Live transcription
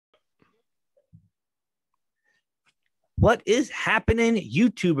What is happening,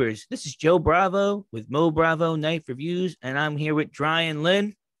 YouTubers? This is Joe Bravo with Mo Bravo Knife Reviews, and I'm here with Dryan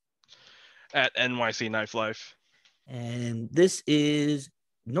Lynn. At NYC Knife Life. And this is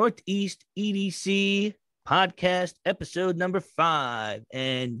Northeast EDC podcast episode number 5.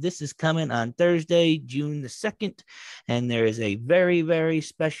 And this is coming on Thursday, June the 2nd. And there is a very, very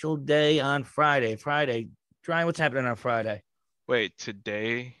special day on Friday. Dryan, what's happening on Friday? Wait,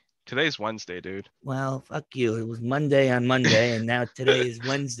 today's Wednesday, dude. Well, fuck you. It was Monday on Monday, and now today is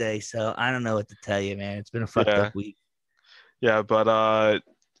Wednesday. So I don't know what to tell you, man. It's been a fucked up Yeah. week. Yeah, but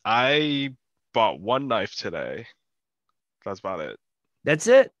I bought one knife today. That's about it. That's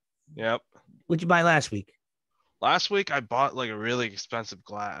it. Yep. What'd you buy last week? Last week I bought like a really expensive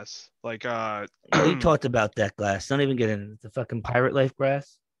glass. Like We talked about that glass. Don't even get into the fucking Pirate Life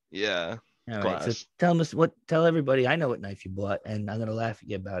glass. yeah, All right. So glass. tell everybody I know what knife you bought, and I'm gonna laugh at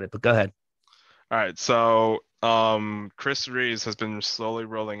you about it. But go ahead. All right, so Chris Reeves has been slowly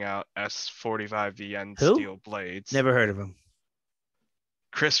rolling out S45VN Who? steel blades. Never heard of him.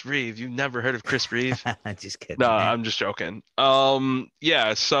 Chris Reeve, you've never heard of Chris Reeve? Just kidding. No, I'm just joking.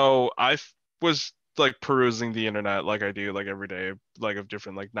 Yeah, so was like perusing the internet like I do like every day, like of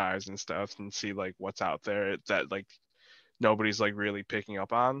different like knives and stuff, and see like what's out there that like nobody's like really picking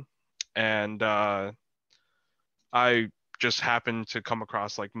up on. And I just happened to come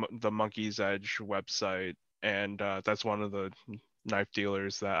across like the Monkey's Edge website, and that's one of the knife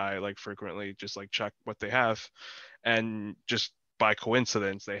dealers that I like frequently just like check what they have, and just by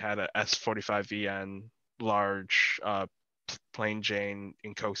coincidence they had a S45VN large plain Jane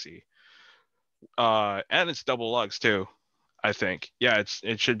in Cosi. And it's double lugs too, I think. Yeah,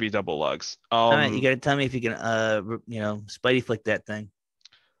 it should be double lugs. All right, you gotta tell me if you can Spidey flick that thing.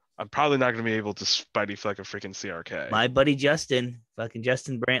 I'm probably not gonna be able to Spidey flick a freaking CRK. My buddy Justin, fucking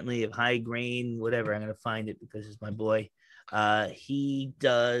Justin Brantley of High Grain, whatever. I'm gonna find it because it's my boy. He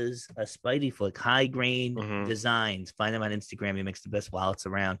does a Spidey flick, High Grain Designs. Find him on Instagram. He makes the best wallets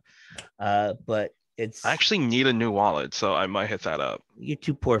around. But I actually need a new wallet, so I might hit that up. You're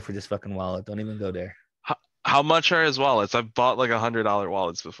too poor for this fucking wallet. Don't even go there. How much are his wallets? I've bought like $100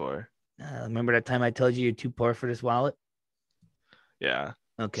 wallets before. Remember that time I told you you're too poor for this wallet? Yeah.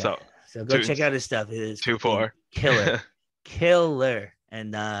 Okay. So go check out his stuff. It is too poor. Killer.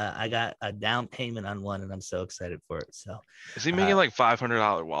 And I got a down payment on one, and I'm so excited for it. So is he making like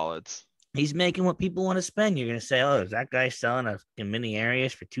 $500 wallets? He's making what people want to spend. You're gonna say, "Oh, is that guy selling a mini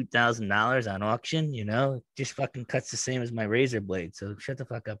Arius for $2,000 on auction?" You know, it just fucking cuts the same as my razor blade. So shut the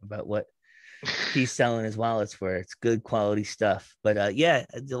fuck up about what he's selling his wallets for. It's good quality stuff. But yeah,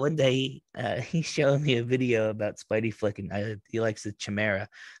 the one day he showed me a video about Spidey flicking. He likes the Chimera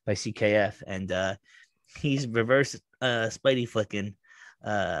by CKF, and he's reverse Spidey flicking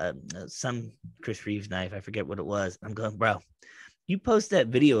some Chris Reeves knife. I forget what it was. I'm going, bro. You post that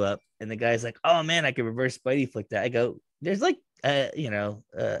video up, and the guy's like, "Oh man, I can reverse Spidey flick that." I go, "There's like,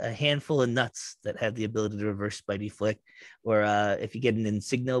 a handful of nuts that have the ability to reverse Spidey flick, or if you get an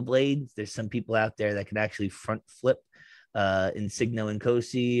Insigno blade, there's some people out there that can actually front flip Insigno and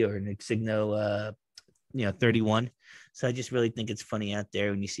Cosi or an Insigno, 31." So I just really think it's funny out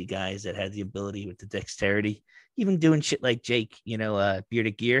there when you see guys that have the ability with the dexterity, even doing shit like Jake,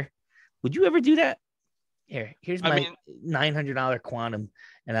 bearded gear. Would you ever do that? Here's my $900 quantum,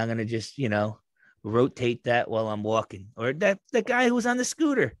 and I'm gonna just rotate that while I'm walking. Or that guy who was on the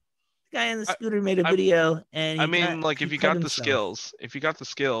scooter, the guy on the scooter made a video, and if you got the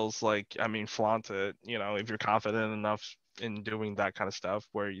skills, like flaunt it. If you're confident enough in doing that kind of stuff,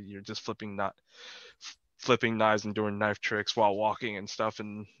 where you're just flipping knives and doing knife tricks while walking and stuff,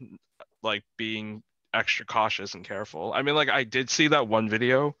 and like being extra cautious and careful. I did see that one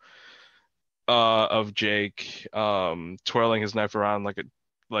video of Jake twirling his knife around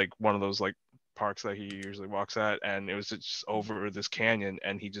like one of those like parks that he usually walks at, and it was just over this canyon,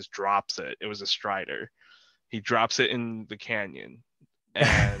 and he just drops it. It was a Strider. He drops it in the canyon,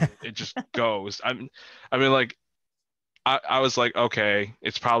 and it just goes. I was like, okay,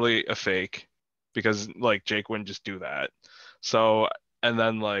 it's probably a fake, because like Jake wouldn't just do that. So, and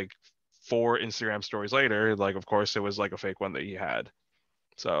then like 4 Instagram stories later, like of course it was like a fake one that he had.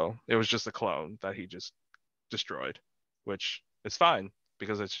 So it was just a clone that he just destroyed, which is fine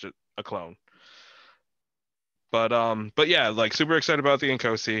because it's just a clone. But yeah, like super excited about the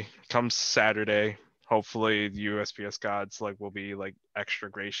Nkosi. Comes Saturday. Hopefully the USPS gods like will be like extra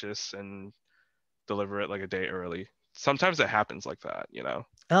gracious and deliver it like a day early. Sometimes it happens like that,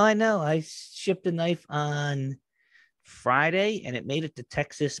 Oh, I know. I shipped a knife on Friday, and it made it to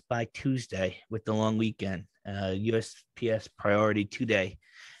Texas by Tuesday with the long weekend. USPS priority 2-day.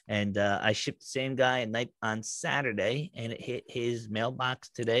 And I shipped the same guy a knife on Saturday, and it hit his mailbox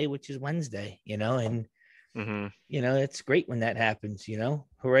today, which is Wednesday. And Mm-hmm. it's great when that happens.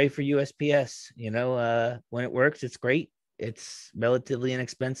 Hooray for USPS. When it works, it's great. It's relatively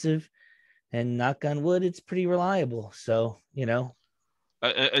inexpensive, and knock on wood, it's pretty reliable. So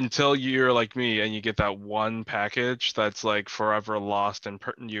Until you're like me and you get that one package that's like forever lost in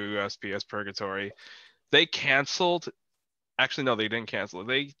USPS purgatory. They canceled. Actually, no, they didn't cancel.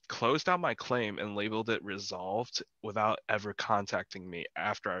 They closed out my claim and labeled it resolved without ever contacting me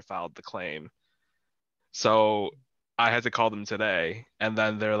after I filed the claim. So I had to call them today, and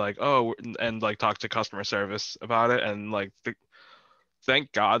then they're like, "Oh," and like talk to customer service about it, and like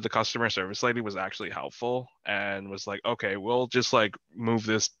thank God the customer service lady was actually helpful and was like, "Okay, we'll just like move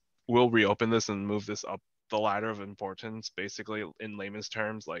this, we'll reopen this and move this up the ladder of importance." Basically, in layman's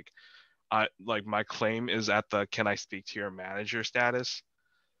terms, like my claim is at the "can I speak to your manager" status.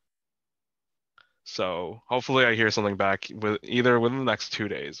 So hopefully I hear something back with either within the next 2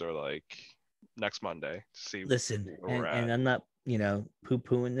 days or like next Monday to see listen, where we're and at. I'm not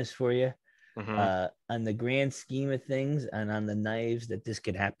poo-pooing this for you. Mm-hmm. On the grand scheme of things, and on the knives that this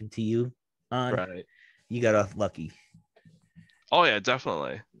could happen to you on, Right. you got off lucky. Oh yeah,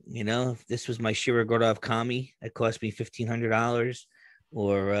 definitely. If this was my Shirogorov Kami, that cost me $1,500,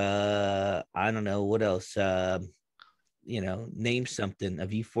 or I don't know what else. Name something. A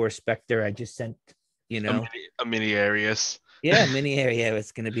V4 Spectre I just sent. A mini Arius. Yeah, mini area.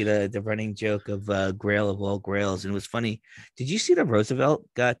 It's going to be the running joke of Grail of all Grails, and it was funny. Did you see the Roosevelt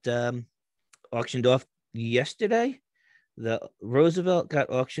got auctioned off yesterday? The Roosevelt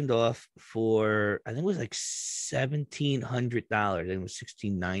got auctioned off for, I think it was like $1,700. It was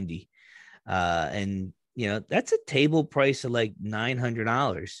 $1,690, and that's a table price of like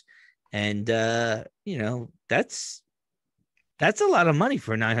 $900, and that's a lot of money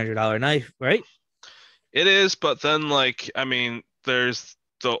for a $900 knife, right? It is, but then like I mean, there's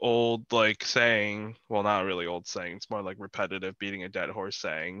the old like saying, well, not really old saying, it's more like repetitive beating a dead horse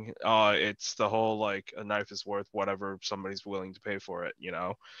saying. It's the whole like a knife is worth whatever somebody's willing to pay for it, you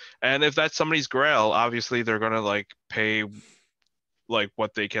know? And if that's somebody's grail, obviously they're gonna like pay like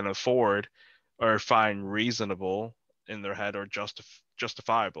what they can afford or find reasonable in their head or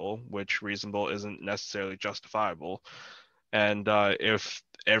justifiable, which reasonable isn't necessarily justifiable. And if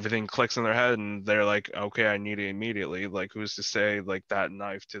everything clicks in their head and they're like, okay, I need it immediately, like who's to say like that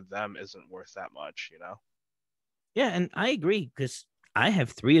knife to them isn't worth that much, you know? Yeah, and I agree because I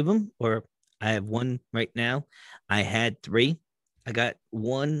have three of them, or I have one right now. I had three. I got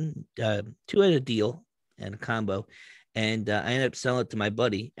one, two at a deal and a combo, and I ended up selling it to my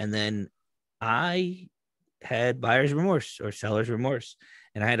buddy. And then I had buyer's remorse or seller's remorse,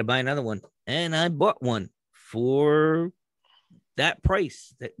 and I had to buy another one. And I bought one for that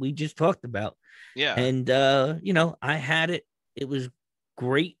price that we just talked about. Yeah. And I had it. It was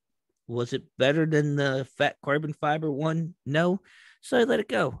great. Was it better than the fat carbon fiber one? No. So I let it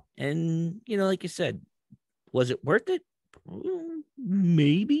go. And like you said, was it worth it?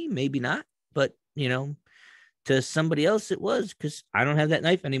 Maybe, maybe not. But to somebody else it was, because I don't have that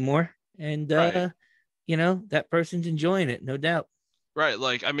knife anymore. And Right. that person's enjoying it, no doubt. Right.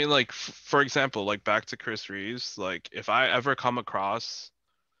 Like, I mean, like, for example, like back to Chris Reeves, like if I ever come across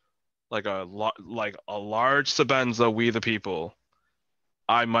like like a large Sabenza We the People,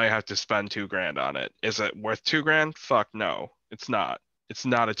 I might have to spend 2 grand on it. Is it worth 2 grand? Fuck no, it's not. It's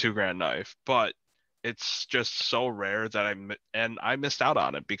not a 2 grand knife, but it's just so rare that and I missed out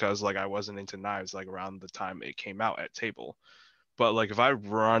on it because like I wasn't into knives like around the time it came out at table. But like if I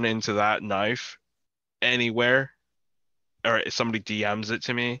run into that knife anywhere or if somebody DMs it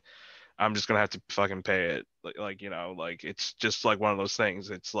to me, I'm just gonna have to fucking pay it. Like like it's just like one of those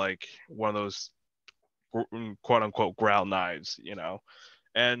things. It's like one of those quote unquote ground knives,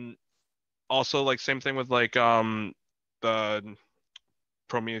 and also like same thing with like the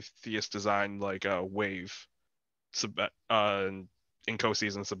Prometheus design like wave in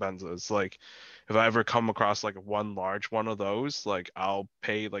co-season Sabenzas. Like if I ever come across like one large one of those, like I'll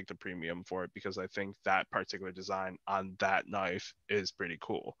pay like the premium for it because I think that particular design on that knife is pretty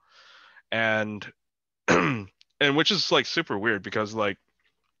cool. And and which is like super weird because like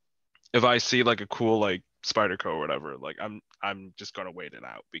if I see like a cool like Spyderco or whatever, like I'm just gonna wait it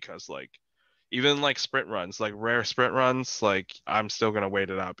out because like even like sprint runs, like rare sprint runs, like I'm still gonna wait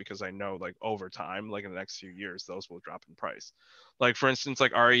it out because I know like over time, like in the next few years, those will drop in price. Like for instance,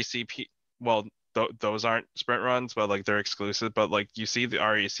 like RECP, well, those aren't sprint runs, but like they're exclusive. But like you see the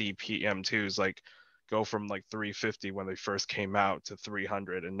REC PM2s like go from like 350 when they first came out to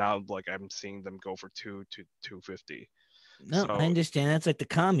 300, and now like I'm seeing them go for 2 to 250. No, I So understand. That's like the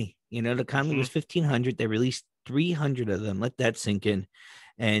Kami. The Kami mhm, was 1,500. They released 300 of them. Let that sink in.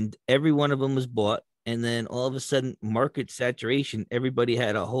 And every one of them was bought. And then all of a sudden, market saturation, everybody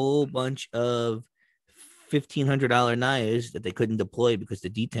had a whole bunch of $1,500 knives that they couldn't deploy because the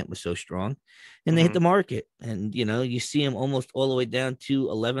detent was so strong. And they hit mhm. the market. And, you see them almost all the way down to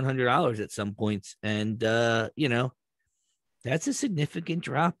 $1,100 at some points. And, that's a significant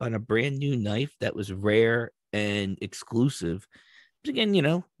drop on a brand new knife that was rare and exclusive. But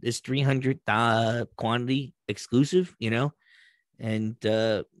again, this 300 quantity exclusive, and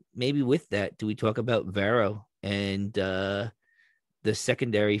maybe with that, do we talk about Vero? And the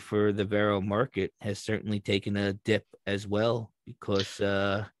secondary for the Vero market has certainly taken a dip as well because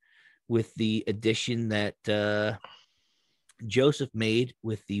with the addition that Joseph made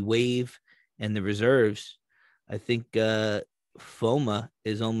with the wave and the reserves, I think FOMA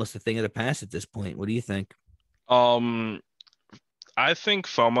is almost a thing of the past at this point. What do you think? um I think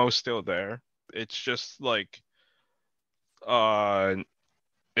FOMO's still there. It's just like uh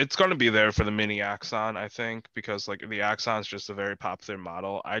it's gonna be there for the mini Axon, I think, because like the Axon's just a very popular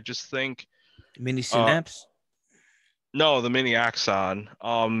model. I just think Mini uh Synapse? no, the mini Axon,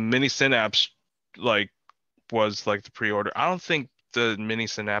 mini Synapse like was like the pre-order. I don't think the mini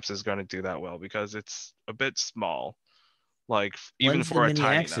Synapse is gonna do that well because it's a bit small, like even When's the for a Mini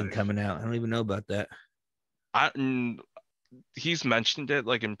tiny Accent knife. coming out? I don't even know about that. I he's mentioned it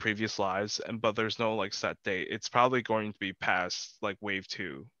like in previous lives, and but there's no like set date. It's probably going to be past like wave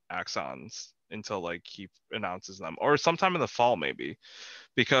two axons until like he announces them, or sometime in the fall maybe,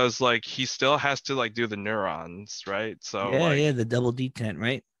 because like he still has to like do the neurons, right? So Yeah, like yeah, the double detent,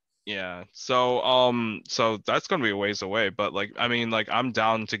 right? yeah, so that's gonna be a ways away, but like I mean like I'm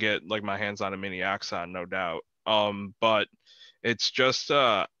down to get like my hands on a mini axon, no doubt. But it's just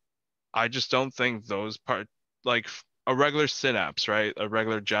I just don't think those part like a regular synapse, right? A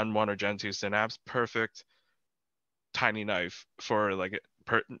regular Gen 1 or Gen 2 synapse, perfect tiny knife for like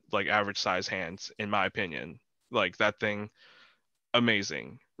average size hands, in my opinion. Like that thing,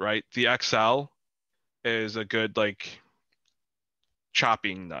 amazing, right? The XL is a good like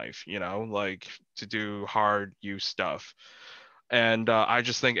chopping knife, like to do hard use stuff. And I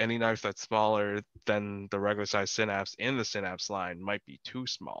just think any knife that's smaller than the regular size synapse in the synapse line might be too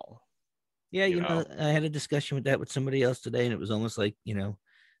small, Yeah, you know? I had a discussion with that with somebody else today, and it was almost like, do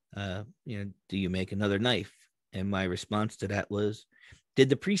you make another knife? And my response to that was, did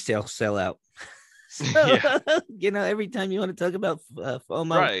the pre-sale sell out? So, Yeah, every time you want to talk about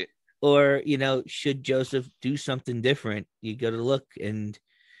FOMO right. or, should Joseph do something different, you got to look and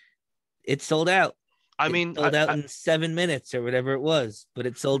it sold out. I It mean, sold out in 7 minutes or whatever it was, but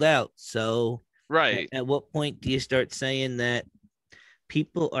it sold out. So, at, right. at what point do you start saying that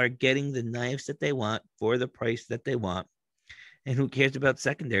people are getting the knives that they want for the price that they want? And who cares about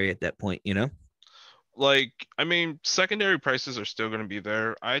secondary at that point? Like, I mean, secondary prices are still going to be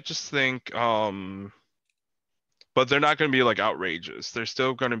there. I just think, but they're not going to be like outrageous. They're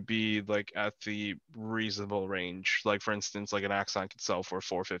still going to be like at the reasonable range. Like, for instance, like an Axon could sell for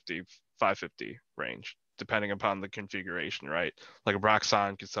 450, 550 range, depending upon the configuration, right? Like a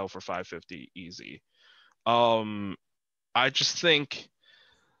Braxon could sell for 550 easy. Um, I just think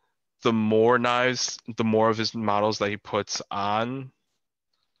the more of his models that he puts on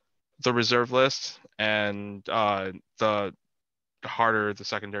the reserve list, and the harder the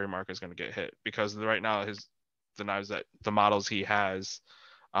secondary market is going to get hit, because right now the models he has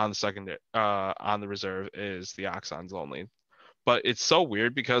on the secondary on the reserve is the Axons only. But it's so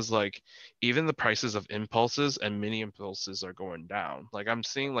weird because like even the prices of impulses and mini impulses are going down. Like I'm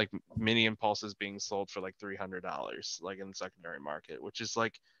seeing like mini impulses being sold for like $300 like in the secondary market, which is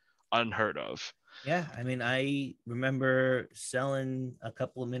like unheard of. Yeah, I mean, I remember selling a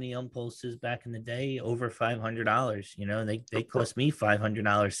couple of mini impulses back in the day over $500. They cost me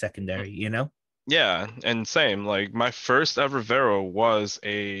 $500 secondary. Yeah, and same. Like my first ever Vero was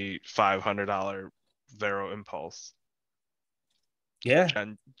a $500 Vero Impulse. Yeah,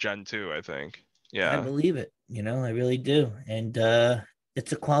 Gen 2, I think. I Yeah. believe it. I really do. And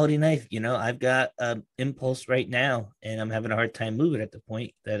it's a quality knife. I've got impulse right now, and I'm having a hard time moving at the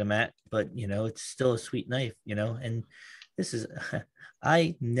point that I'm at. But it's still a sweet knife. And this is,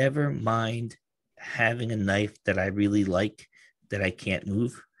 I never mind having a knife that I really like that I can't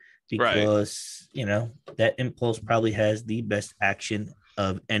move Right. because that impulse probably has the best action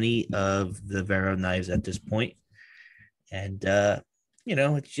of any of the Vero knives at this point. And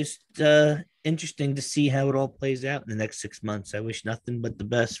it's just interesting to see how it all plays out in the next 6 months. I wish nothing but the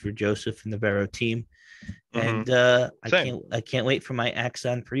best for Joseph and the Vero team. Mm-hmm. And I Same. can't wait for my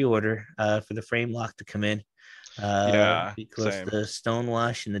Axon pre-order for the frame lock to come in. Yeah, because same. the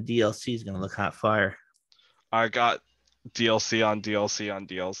Stonewash and the DLC is going to look hot fire. I got DLC on DLC on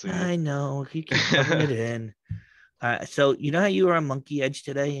DLC. I know you keep rubbing it in. So you know how you were on Monkey Edge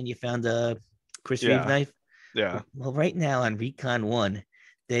today and you found a Chris Reeve Yeah, knife? yeah. Well, right now on Recon One,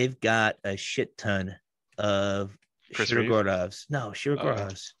 they've got a shit ton of Chris Reeve. Shirogorovs. No, Oh,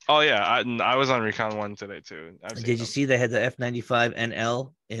 Shirogorovs. oh yeah. I was on Recon One today too. I've seen Did you them. see they had the F95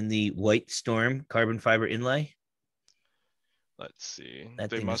 NL in the White Storm carbon fiber inlay? Let's see. That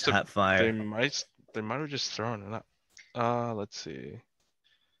They thing is must have. hot They fire. might. They might have just thrown it up. Let's see.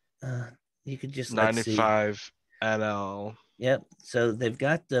 Uh, you could just let's see. 95 NL. Yep. So they've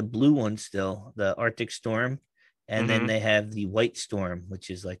got the blue one still, the Arctic Storm, and then Mm-hmm. they have the White Storm, which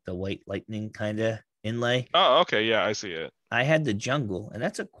is like the white lightning kind of inlay. Oh, okay. Yeah, I see it. I had the jungle, and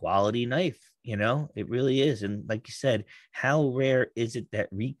that's a quality knife. It really is. And like you said, how rare is it that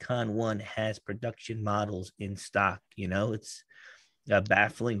Recon One has production models in stock? It's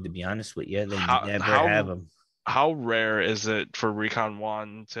baffling to be honest with you. They How never have how them. how rare is it for Recon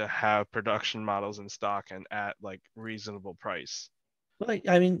One to have production models in stock and at like reasonable price? Well,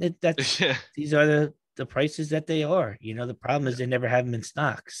 I mean, that's Yeah. these are the prices that they are. The problem is they never have them in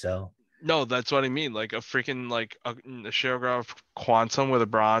stock. So No, that's what I mean. Like a freaking like a Sherograph Quantum with a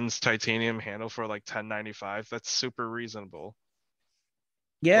bronze titanium handle for like 10.95. That's super reasonable.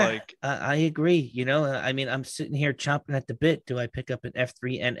 yeah, Like, I agree. I mean, I'm sitting here chomping at the bit. Do I pick up an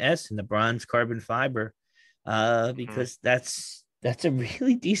F3NS in the bronze carbon fiber? mhm, Because that's a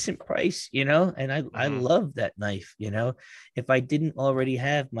really decent price, and I mhm. love that knife. If I didn't already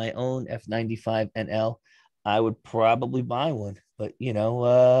have my own F95 NL, I would probably buy one. But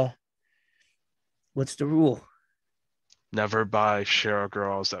what's the rule? Never buy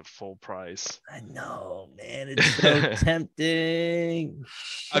Sherograph at full price. I know, man. It's so tempting.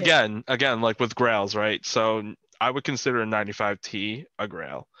 Shit. Again, like with grails, right? So I would consider a 95T a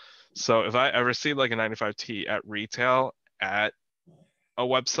grail. So if I ever see like a 95T at retail at a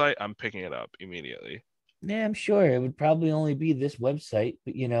website, I'm picking it up immediately. Yeah, I'm sure it would probably only be this website,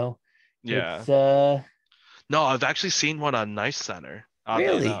 but Yeah. it's No, I've actually seen one on Knife Center, oddly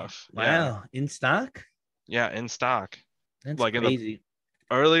really enough. Yeah. wow in stock. Yeah, in stock. That's Like in the crazy.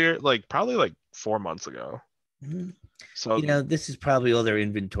 earlier, like probably like 4 months ago. Mhm. So This is probably all their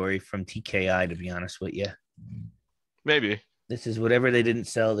inventory from TKI, to be honest with you. maybe. This is whatever they didn't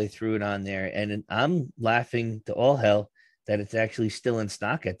sell, they threw it on there. And I'm laughing to all hell that it's actually still in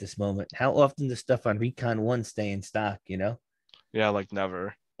stock at this moment. How often does stuff on Recon One stay in stock? Yeah, like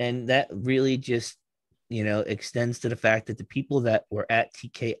never. And that really just extends to the fact that the people that were at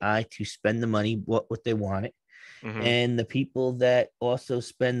TKI to spend the money what they wanted, Hmm. and the people that also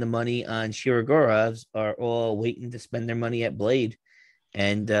spend the money on Shiragorovs are all waiting to spend their money at Blade.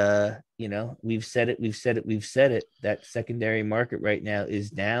 And we've said it, we've said it, we've said it. That secondary market right now is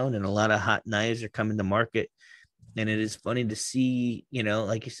down, and a lot of hot knives are coming to market. And it is funny to see,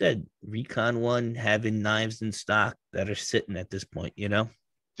 like you said, Recon One having knives in stock that are sitting at this point.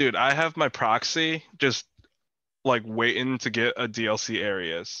 Dude, I have my proxy just like waiting to get a DLC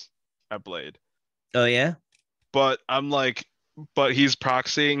Arius at Blade. Oh yeah. But I'm like, but he's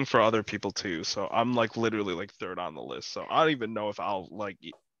proxying for other people too. So I'm like literally like third on the list. So I don't even know if I'll like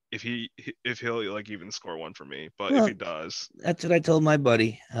if he'll like even score one for me. But if he Well, does, that's what I told my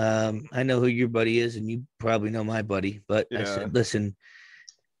buddy. I know who your buddy is, and you probably know my buddy. But I yeah, said, listen,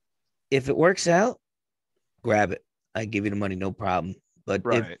 if it works out, grab it. I give you the money, no problem. But if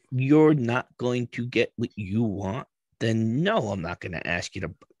right. you're not going to get what you want, then no, I'm not going to ask you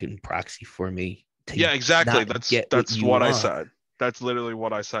to fucking proxy for me to Yeah, exactly. not That's get what that's you what I want. said. That's literally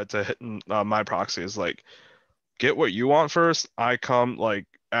what I said to hit my proxy is like, get what you want first. I come like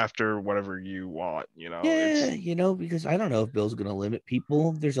after whatever you want. Yeah, It's because I don't know if Bill's going to limit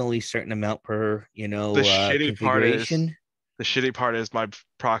people. There's only a certain amount per, the shitty part is configuration. my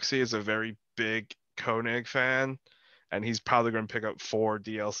proxy is a very big Koenig fan, and he's probably going to pick up 4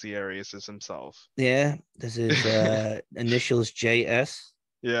 DLC Ariuses himself. Yeah, this is initials JS.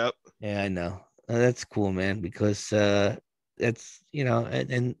 Yep. Yeah, I know. That's cool, man, because that's,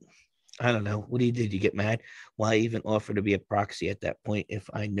 and I don't know. What do you do? Do you get mad? Why even offer to be a proxy at that point if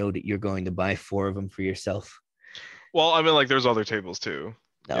I know that you're going to buy four of them for yourself? Well, I mean, like, there's other tables too.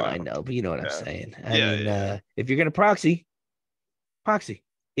 No, I know, but you know what I'm Yeah. saying. I Yeah. mean, Yeah. Yeah. if you're going to proxy.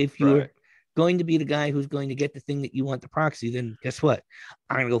 If Right. you're going to be the guy who's going to get the thing that you want the proxy, then guess what?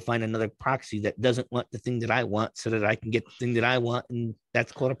 I'm going to go find another proxy that doesn't want the thing that I want so that I can get the thing that I want. And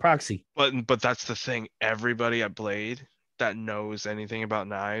that's called a proxy. But that's the thing. Everybody at Blade that knows anything about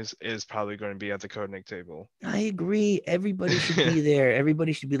knives is probably going to be at the Koenig table. I agree. Everybody should be there.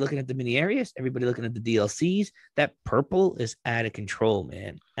 Everybody should be looking at the mini Arius. Everybody looking at the DLCs. That purple is out of control,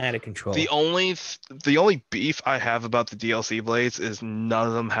 man. Out of The control. only the only beef I have about the DLC blades is none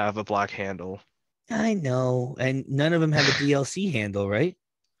of them have a black handle. I know. And none of them have a DLC handle, right?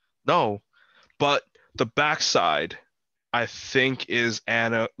 No, but the backside I think is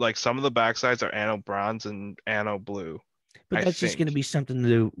ano, like some of the backsides are ano bronze and ano blue. But I that's just going to think. be something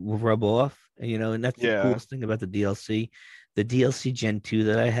to rub off, and that's the Yeah. coolest thing about the DLC. The DLC Gen 2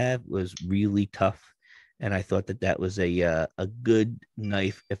 that I have was really tough. And I thought that was a good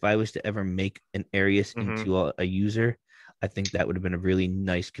knife. If I was to ever make an Arius Hmm. into a user, I think that would have been a really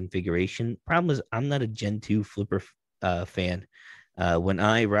nice configuration. Problem is, I'm not a Gen 2 flipper fan. When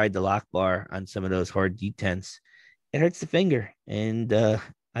I ride the lock bar on some of those hard detents, it hurts the finger. And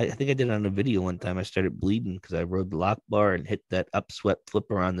I think I did it on a video one time. I started bleeding because I rode the lock bar and hit that upswept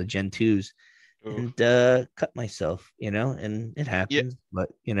flipper on the Gen 2s Ooh. and cut myself, and it Yeah, happens. But,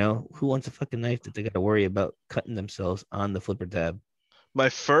 who wants a fucking knife that they got to worry about cutting themselves on the flipper tab? my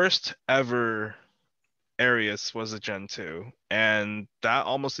first ever Arius was a Gen 2, and that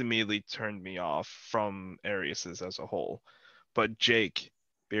almost immediately turned me off from Ariuses as a whole. But Jake,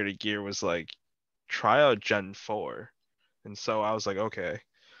 Bearded Gear, was like, try out Gen 4. And so I was like, okay.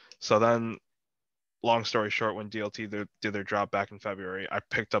 So then, long story short, when DLT did their drop back in February, I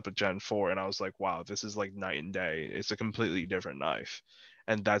picked up a Gen 4 and I was like, wow, this is like night and day. It's a completely different knife.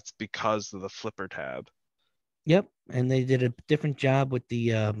 And that's because of the flipper tab. Yep. And they did a different job with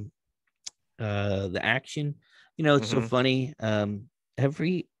the action. It's so Hmm. funny.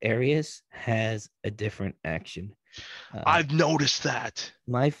 Every Arius has a different action. Uh, I've noticed that.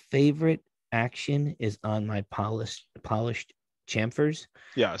 my favorite action is on my polished chamfers,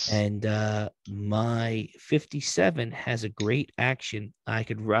 Yes. and my 57 has a great action. I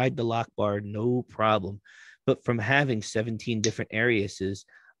could ride the lock bar no problem, but from having 17 different Ariuses,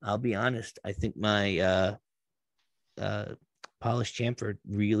 I'll be honest, I think my uh polished chamfer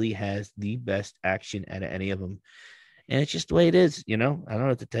really has the best action out of any of them, and it's just the way it is. I don't know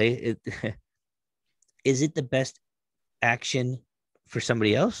what to tell you. It is it the best action for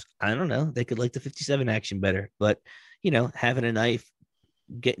somebody else? I don't know. They could like the 57 action better, but having a knife,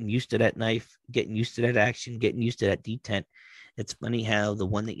 getting used to that knife, getting used to that action, getting used to that detent. It's funny how the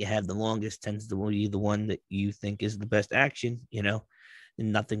one that you have the longest tends to be the one that you think is the best action, and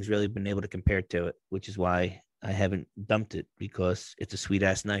nothing's really been able to compare to it, which is why I haven't dumped it, because it's a sweet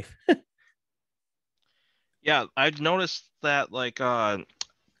ass knife. Yeah, I've noticed that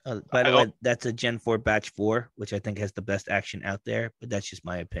By the I way, that's a Gen 4 Batch 4, which I think has the best action out there, but that's just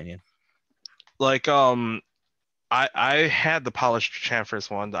my opinion. like I had the polished chamfers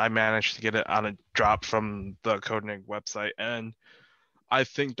one. I managed to get it on a drop from the Codenig website, and I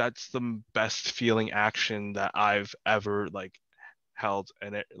think that's the best feeling action that I've ever like held.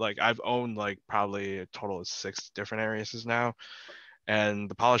 And it like I've owned like probably a total of 6 different Ariuses now, and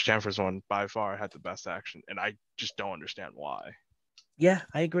the polished chamfers one by far had the best action, and I just don't understand why. Yeah,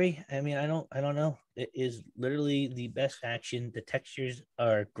 I agree. I mean, I don't know. It is literally the best action. The textures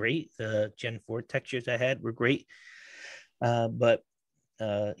are great. The Gen 4 textures I had were great. But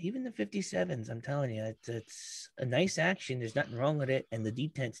even the 57s, I'm telling you, it's a nice action. There's nothing wrong with it. And the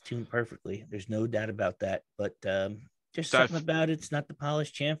detent's tuned perfectly. There's no doubt about that. But just That something about it's not the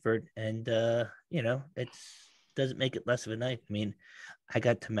polished chamfered. And, it's doesn't make it less of a knife. I mean, I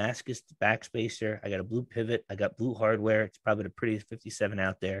got Damascus backspacer. I got a blue pivot. I got blue hardware. It's probably the prettiest 57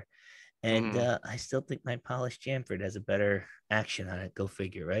 out there. And mhm, I still think my polished chamfered has a better action on it. Go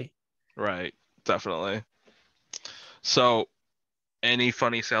figure, right? right, definitely. So, any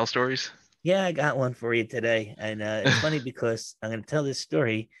funny sales stories? Yeah, I got one for you today. And it's funny because I'm going to tell this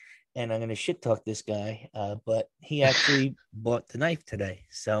story and I'm going to shit talk this guy. But he actually bought the knife today.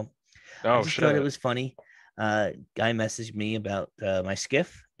 So I Oh just thought it shit. was funny. Guy messaged me about my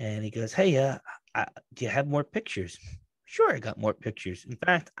skiff and he goes, "Hey, do you have more pictures?" Sure, I got more pictures. In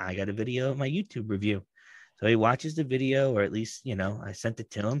fact, I got a video of my YouTube review. So he watches the video, or at least, I sent it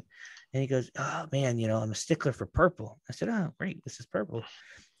to him. And he goes, "Oh, man, I'm a stickler for purple." I said, "Oh, great. This is purple."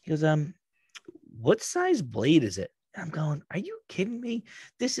 He goes, "What size blade is it?" I'm going, "Are you kidding me?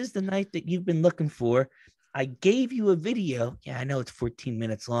 This is the knife that you've been looking for. I gave you a video. Yeah, I know it's 14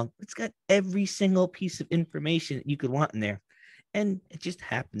 minutes long. It's got every single piece of information that you could want in there." And it just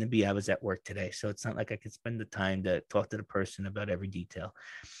happened to be I was at work today. So it's not like I could spend the time to talk to the person about every detail.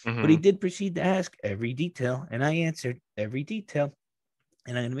 But he Hmm. did proceed to ask every detail, and I answered every detail.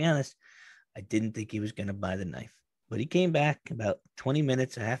 And I'm going to be honest, I didn't think he was going to buy the knife. But he came back about 20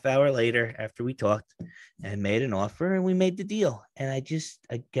 minutes, a half hour later after we talked and made an offer and we made the deal. And I just,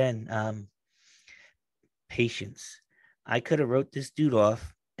 again, patience. I could have wrote this dude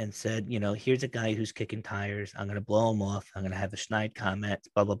off and said, here's a guy who's kicking tires. I'm going to blow him off. I'm going to have a snide comment,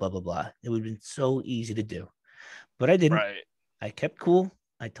 blah, blah, blah, blah, blah. It would have been so easy to do, but I didn't. Right. I kept cool.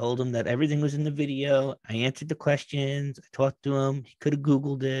 I told him that everything was in the video. I answered the questions. I talked to him. He could have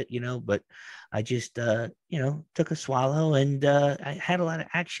Googled it, but I just, took a swallow and I had a lot of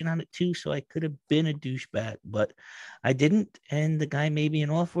action on it too. So I could have been a douchebag, but I didn't. And the guy made me an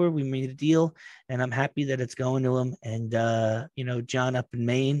offer. We made a deal and I'm happy that it's going to him. And, John up in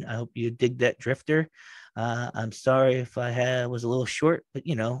Maine, I hope you dig that drifter. I'm sorry if I was a little short, but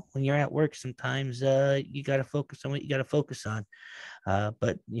when you're at work, sometimes you got to focus on what you got to focus on.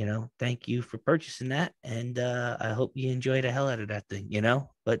 But thank you for purchasing that, and I hope you enjoy the hell out of that thing.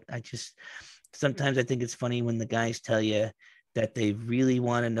 But sometimes I think it's funny when the guys tell you that they really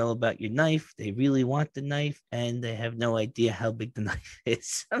want to know about your knife, they really want the knife, and they have no idea how big the knife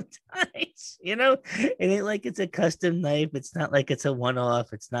is. Sometimes, it ain't like it's a custom knife. It's not like it's a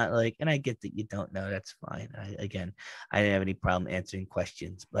one-off. It's not like, and I get that you don't know. That's fine. I didn't have any problem answering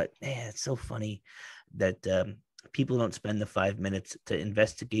questions, but man, it's so funny that people don't spend the 5 minutes to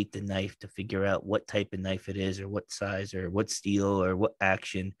investigate the knife to figure out what type of knife it is or what size or what steel or what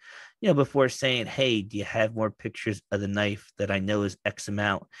action, before saying, hey, do you have more pictures of the knife that I know is X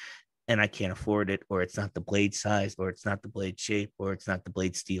amount and I can't afford it, or it's not the blade size, or it's not the blade shape, or it's not the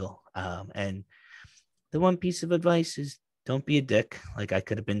blade steel. And the one piece of advice is don't be a dick like I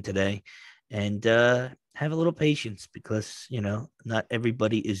could have been today, and have a little patience because, not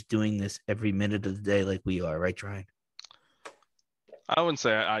everybody is doing this every minute of the day like we are, right, Dryan? I wouldn't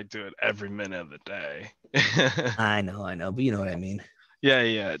say I do it every minute of the day. I know, but you know what I mean.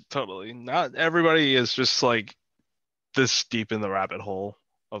 Yeah, totally. Not everybody is just like this deep in the rabbit hole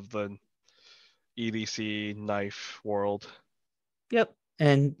of the EDC knife world. Yep.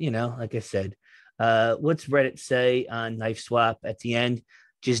 And, like I said, what's Reddit say on Knife Swap at the end?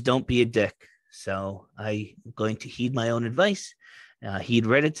 Just don't be a dick. So I'm going to heed my own advice, heed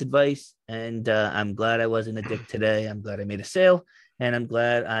Reddit's advice. And I'm glad I wasn't a dick today. I'm glad I made a sale. And I'm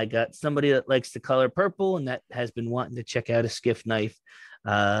glad I got somebody that likes the color purple and that has been wanting to check out a skiff knife.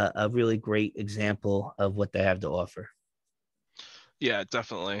 A really great example of what they have to offer. Yeah,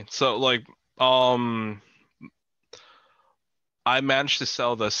 definitely. So I managed to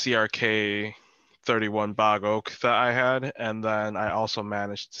sell the CRK 31 Bog Oak that I had, and then I also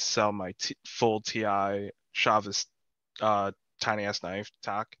managed to sell my full TI Chavez tiny ass knife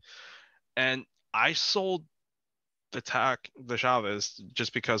tack. And I sold the Chavez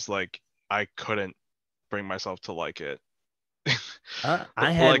just because like I couldn't bring myself to like it.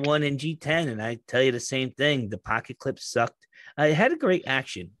 I had Like, one in G10, and I tell you the same thing. The pocket clip sucked. I had a great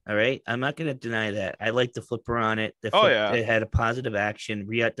action. All right, I'm not going to deny that. I like the flipper on it. oh yeah. It had a positive action.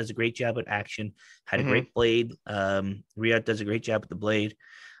 Riyadh does a great job with action. Had a Hmm. great blade. Riyadh does a great job with the blade.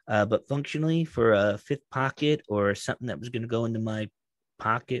 But functionally, for a fifth pocket or something that was going to go into my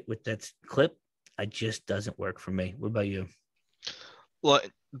pocket with that clip, it just doesn't work for me. What about you? Like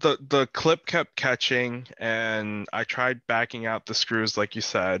the clip kept catching, and I tried backing out the screws like you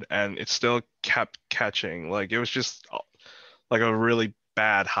said, and it still kept catching. Like it was just like a really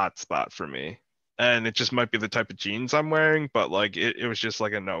bad hot spot for me. And it just might be the type of jeans I'm wearing, but like it was just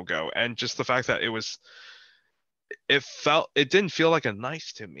like a no-go. And just the fact that it didn't feel like a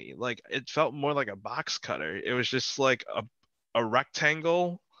knife to me. Like it felt more like a box cutter. It was just like a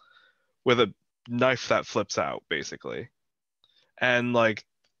rectangle with a knife that flips out, basically. And like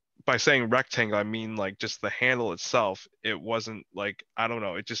by saying rectangle, I mean like just the handle itself. It wasn't like, I don't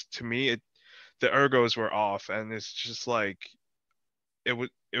know. It just, to me, the ergos were off, and it's just like it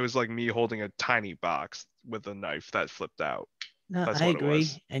was like me holding a tiny box with a knife that flipped out. No, That's I what it was.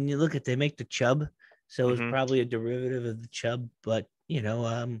 agree. And you look at they make the chub, so it's Hmm. probably a derivative of the chub. But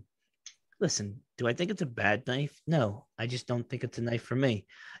listen, do I think it's a bad knife? No, I just don't think it's a knife for me.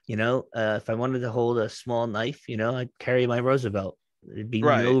 If I wanted to hold a small knife, I'd carry my Roosevelt. There'd be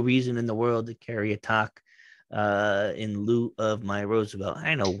Right. no reason in the world to carry a talk in lieu of my Roosevelt.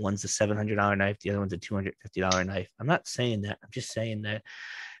 I know one's a $700 knife, the other one's a $250 knife. I'm not saying that. I'm just saying that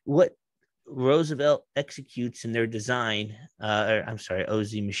what Roosevelt executes in their design, I'm sorry,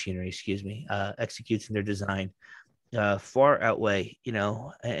 OZ Machinery, excuse me, executes in their design far outweigh,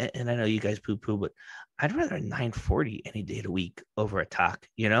 and I know you guys poo poo, but I'd rather a 940 any day of the week over a talk.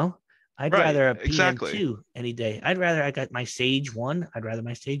 I'd Right. rather a Exactly. PM2 any day. I'd rather I got my Sage 1. I'd rather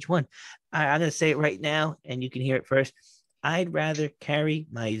my Sage 1. I'm going to say it right now, and you can hear it first. I'd rather carry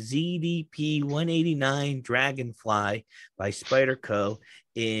my ZDP 189 Dragonfly by Spyderco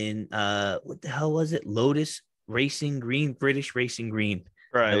in what the hell was it? Lotus Racing Green, British Racing Green.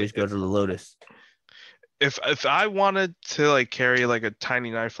 I Right. always go to the Lotus. If I wanted to like carry like a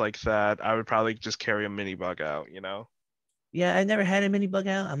tiny knife like that, I would probably just carry a mini bug out, you know? Yeah, I never had a mini bug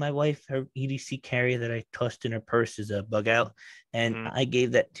out. My wife, her EDC carrier that I tossed in her purse is a bug out. And Hmm. I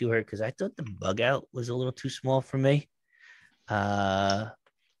gave that to her because I thought the bug out was a little too small for me. Uh,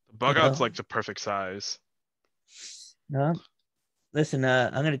 The you bug out's know, like the perfect size. no, listen,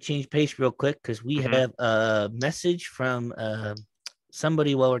 I'm gonna change pace real quick because we Hmm. have a message from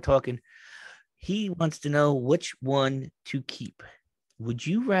somebody while we're talking. He wants to know which one to keep. Would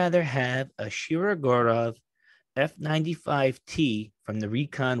you rather have a Shirogorov F95T from the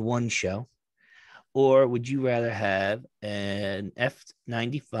Recon One show, or would you rather have an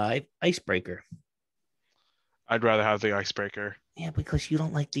F95 Icebreaker? I'd rather have the icebreaker. Yeah, because you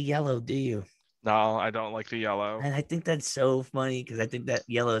don't like the yellow, do you? No, I don't like the yellow. And I think that's so funny because I think that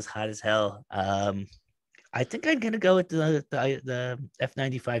yellow is hot as hell. I think I'm gonna go with the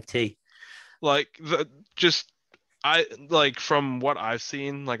F95T. Like the just I like from what I've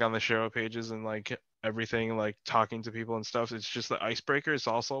seen like on the show pages and like everything like talking to people and stuff, it's just the icebreaker is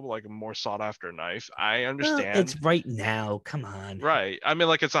also like a more sought after knife. I Well, it's understand. right now. Come on. Right. I mean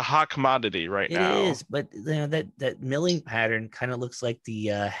like it's a hot commodity right It now. is, but you know that milling pattern kind of looks like the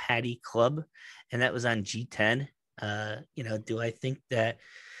Hattie Club, and that was on G10. Do I think that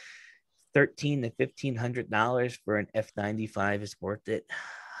 13 to $1,500 for an F95 is worth it?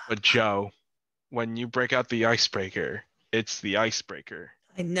 But Joe, when you break out the icebreaker, it's the icebreaker.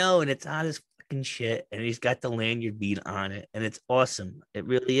 I know, and it's hot as fucking shit, and he's got the lanyard bead on it, and it's awesome. It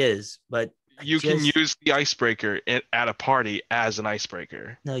really is. But I You can just use the icebreaker at a party as an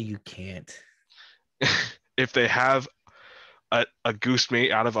icebreaker. no, you can't. If they have a goose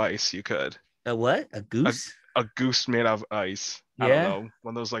made out of ice, you could. A what? A A goose? a goose made out of ice. I don't Yeah. know.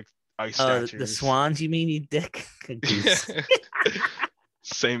 One of those like ice The statues. swans, you mean, you dick? A goose.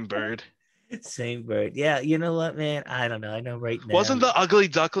 Same bird. Same bird. Yeah, you know what, man? I don't know. I know right now. Wasn't the ugly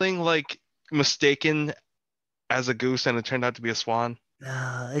duckling like mistaken as a goose and it turned out to be a swan?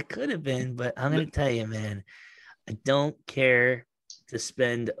 No, it could have been, but I'm gonna tell you, man, I don't care to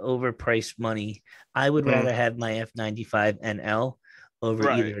spend overpriced money. I would Mm, rather have my F95 NL over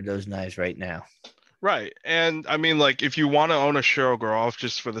right. either of those knives right now. Right. And I mean like if you want to own a Shirogorov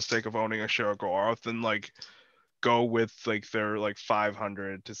just for the sake of owning a Shirogorov, then like go with like their like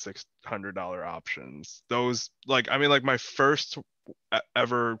 $500 to $600 options. Those like I mean like my first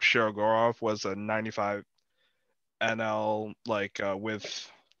ever Shirogorov was a 95 NL like with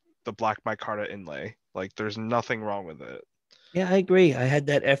the black micarta inlay. Like there's nothing wrong with it. Yeah, I agree. I had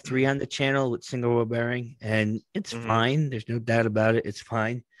that F3 on the channel with single row bearing, and it's Hmm. fine. There's no doubt about it. It's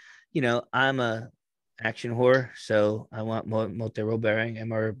fine. I'm a action whore, so I want multi row bearing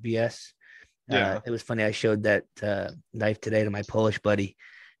MRBS. Yeah. It was funny. I showed that knife today to my Polish buddy,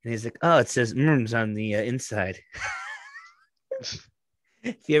 and he's like, "Oh, it says MRMS on the inside."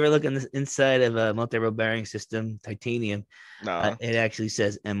 If you ever look on the inside of a multi row bearing system, titanium, Nah. it actually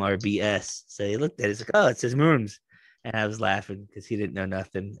says MRBS. So he looked at it, he's like, "Oh, it says MRMS." And I was laughing because he didn't know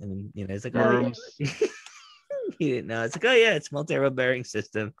nothing. And he's like, "Oh Rooms. yeah." He didn't know. It's like, "Oh yeah, it's multi row bearing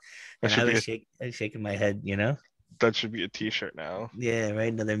system." That And should be I was shaking my head. that should be a t-shirt now. Yeah,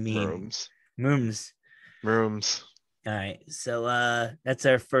 right. Another meme. Rooms. MRMS. Rooms. All right. So that's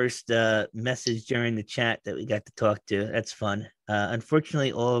our first message during the chat that we got to talk to. That's fun.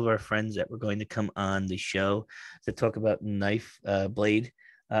 Unfortunately, all of our friends that were going to come on the show to talk about knife blade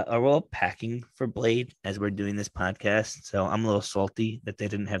are all packing for blade as we're doing this podcast. So I'm a little salty that they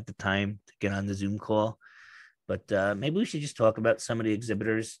didn't have the time to get on the Zoom call. But maybe we should just talk about some of the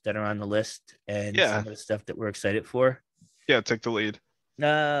exhibitors that are on the list and some Yeah. of the stuff that we're excited for. Yeah, take the lead.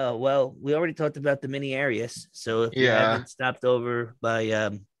 Well, we already talked about the mini Arius. So if you Yeah. haven't stopped over by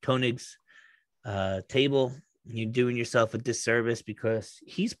Koenig's table, you're doing yourself a disservice because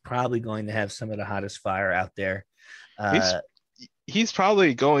he's probably going to have some of the hottest fire out there. He's Uh, he's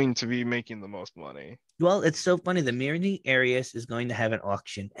probably going to be making the most money. Well, it's so funny. The Mini Arius is going to have an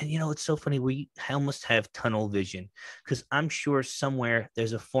auction. And it's so funny. We almost have tunnel vision because I'm sure somewhere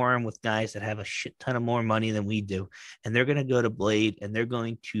there's a forum with guys that have a shit ton of more money than we do. And they're going to go to Blade and they're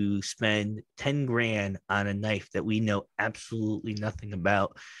going to spend 10 grand on a knife that we know absolutely nothing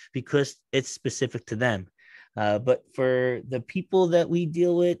about because it's specific to them. But for the people that we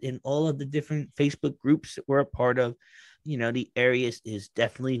deal with in all of the different Facebook groups that we're a part of, the Arius is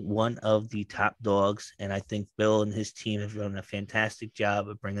definitely one of the top dogs. And I think Bill and his team have done a fantastic job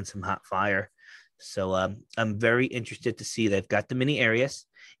of bringing some hot fire So I'm very interested to see they've got the mini Arius.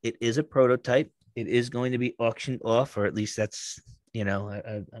 It is a prototype. It is going to be auctioned off, or at least that's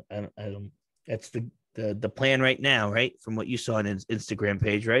that's the plan right now, right? From what you saw on his Instagram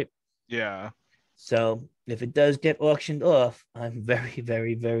page, right? Yeah. So if it does get auctioned off, I'm very,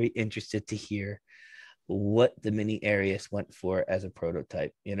 very, very interested to hear what the mini Arius went for as a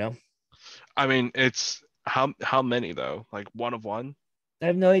prototype. I mean, it's how many though? Like one of one? I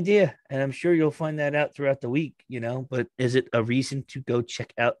have no idea, and I'm sure you'll find that out throughout the week. But is it a reason to go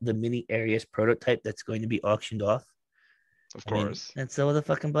check out the mini Arius prototype that's going to be auctioned off? Of I mean, course. that's all the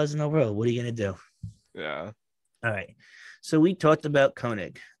fucking buzz in the world. What are you gonna do? Yeah. All right. So we talked about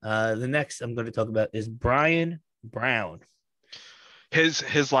Koenig. The next I'm going to talk about is Brian Brown. His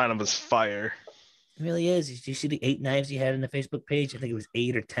lineup was fire. It really is. Did you see the 8 knives he had in the Facebook page? I think it was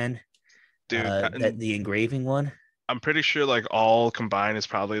 8 or 10. Dude, That the engraving one. I'm pretty sure like all combined is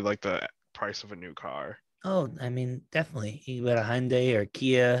probably like the price of a new car. Oh, I mean, definitely. He got a Hyundai or a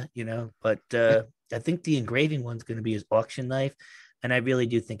Kia. But I think the engraving one's going to be his auction knife, and I really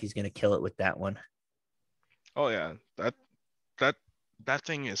do think he's going to kill it with that one. Oh yeah, that that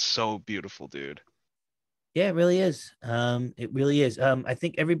thing is so beautiful, dude. Yeah, it really is. It really is. I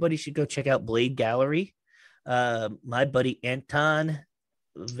think everybody should go check out Blade Gallery. My buddy Anton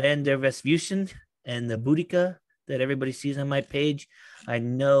van der Vesvusen and the Boudica that everybody sees on my page. I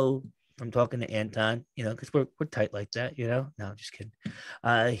know from talking to Anton, because we're tight like that. No, I'm just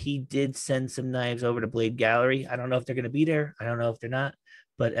kidding. He did send some knives over to Blade Gallery. I don't know if they're going to be there. I don't know if they're not.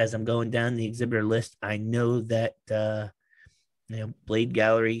 But as I'm going down the exhibitor list, I know that Blade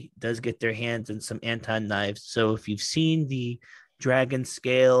Gallery does get their hands on some Anton knives. So if you've seen the Dragon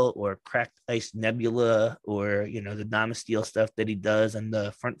Scale or Cracked Ice Nebula or the Namasteel stuff that he does on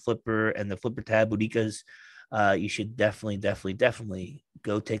the front flipper and the flipper tab Boudicas, you should definitely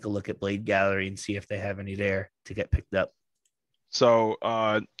go take a look at Blade Gallery and see if they have any there to get picked up. So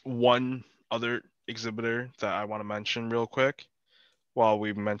one other exhibitor that I want to mention real quick, while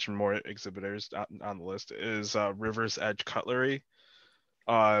we mention more exhibitors on the list, is River's Edge Cutlery.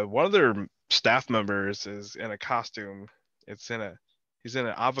 One of their staff members is in a costume. He's in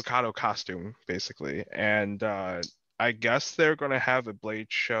an avocado costume basically, and I guess they're going to have a Blade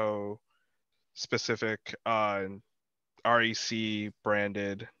Show specific REC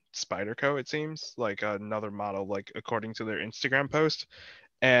branded Spyderco. It seems like another model, like according to their Instagram post,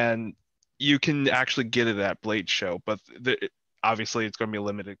 and you can actually get it at Blade Show, but obviously it's going to be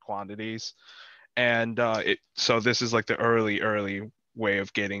limited quantities, and so this is like the early way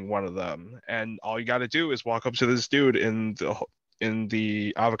of getting one of them, and all you got to do is walk up to this dude in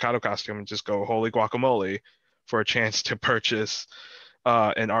the avocado costume and just go holy guacamole for a chance to purchase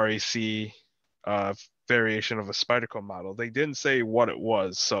an REC variation of a Spyderco model. They didn't say what it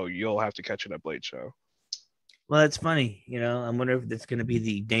was, so you'll have to catch it at Blade Show. Well, it's funny, I wonder if it's going to be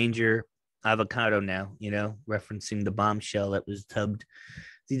the Danger avocado now, referencing the bombshell that was dubbed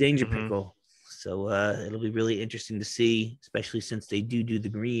the Danger Pickle. So it'll be really interesting to see, especially since they do the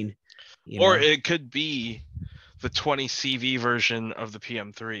green. Or it could be the 20 CV version of the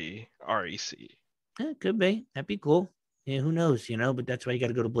PM3 REC. It could be. That'd be cool. Yeah, who knows, but that's why you got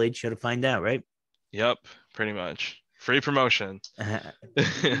to go to Blade Show to find out, right? Yep, pretty much. Free promotion.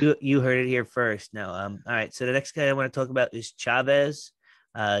 You heard it here first. No. All right. So the next guy I want to talk about is Chavez.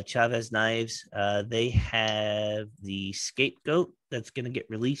 Chavez Knives. They have the Scapegoat that's going to get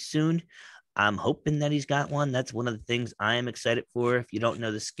released soon. I'm hoping that he's got one. That's one of the things I am excited for. If you don't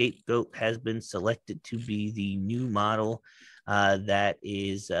know, the Scapegoat has been selected to be the new model that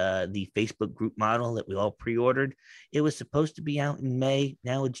is the Facebook group model that we all pre-ordered. It was supposed to be out in May.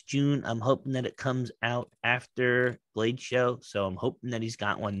 Now it's June. I'm hoping that it comes out after Blade Show. So I'm hoping that he's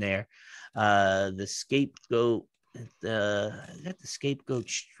got one there. The Scapegoat, I got the Scapegoat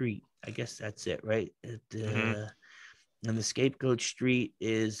Street. I guess that's it, right? And the Scapegoat Street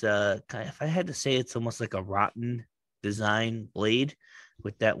is if I had to say, it's almost like a rotten design blade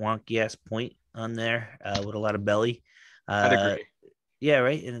with that wonky ass point on there with a lot of belly. I'd agree. Yeah,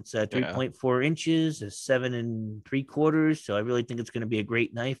 right. And it's 3.4 inches, a 7 3/4. So I really think it's going to be a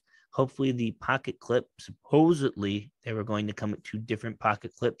great knife. Hopefully the pocket clip, supposedly they were going to come with 2 different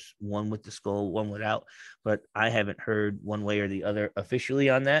pocket clips, one with the skull, one without, but I haven't heard one way or the other officially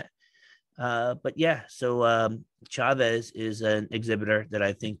on that. But yeah, so Chavez is an exhibitor that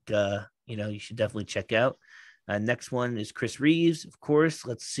I think you should definitely check out. Next one is Chris Reeves, of course.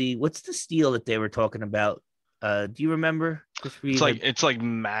 Let's see, what's the steel that they were talking about? Do you remember Chris Reeves? It's like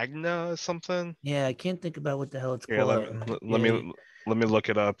Magna or something. Yeah, I can't think about what the hell it's Here, called. Let me look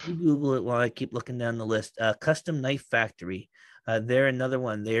it up. You Google it while I keep looking down the list. Custom Knife Factory. They're another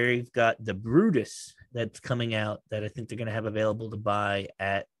one. They've got the Brutus that's coming out that I think they're going to have available to buy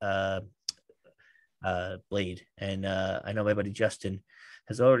at Blade. And I know my buddy Justin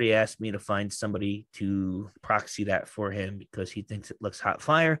has already asked me to find somebody to proxy that for him because he thinks it looks hot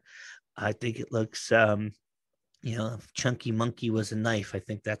fire. I think it looks, if Chunky Monkey was a knife, I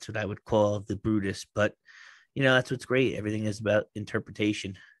think that's what I would call the Brutus. But, that's what's great. Everything is about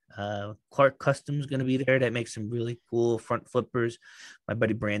interpretation. Clark Custom's going to be there. That makes some really cool front flippers. My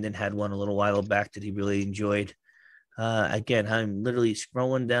buddy Brandon had one a little while back that he really enjoyed. Again, I'm literally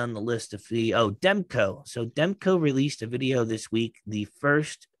scrolling down the list of Demco. So Demco released a video this week. The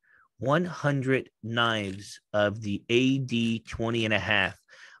first 100 knives of the AD 20 and a half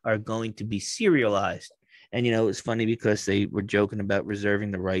are going to be serialized. And, it's funny because they were joking about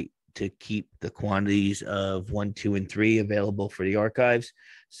reserving the right to keep the quantities of 1, 2, and 3 available for the archives.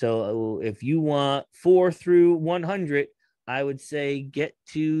 So if you want 4 through 100, I would say get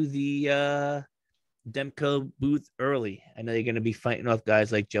to the Demco booth early. I know you're going to be fighting off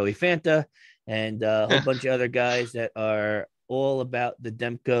guys like Joey Fanta and a whole bunch of other guys that are all about the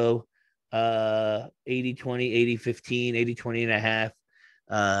Demco 80 20, 80 15, 80 20 and a half,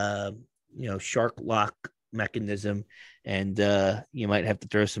 shark lock mechanism. And you might have to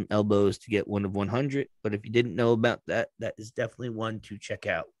throw some elbows to get one of 100. But if you didn't know about that, that is definitely one to check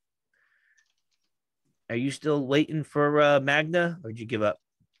out. Are you still waiting for Magna, or did you give up?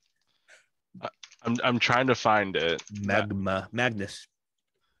 I'm trying to find it. Magnus.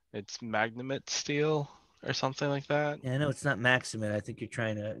 It's Magnumit steel or something like that. Yeah, I know it's not Maximum. I think you're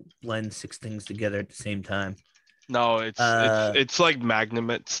trying to blend 6 things together at the same time. No, it's like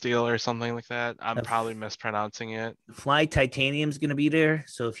Magnumit steel or something like that. I'm probably mispronouncing it. Fly Titanium's going to be there.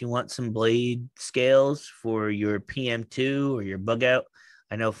 So if you want some blade scales for your PM2 or your bug out,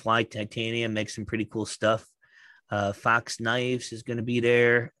 I know Fly Titanium makes some pretty cool stuff. Fox Knives is going to be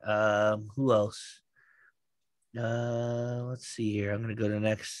there. Who else? Let's see here. I'm going to go to the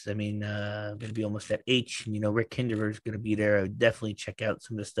next. I'm going to be almost at H. And, Rick Kinderer is going to be there. I would definitely check out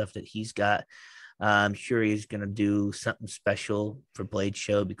some of the stuff that he's got. I'm sure he's going to do something special for Blade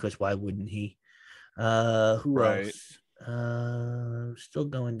Show because why wouldn't he? Who else? Still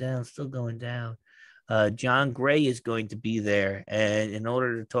going down. John Gray is going to be there. And in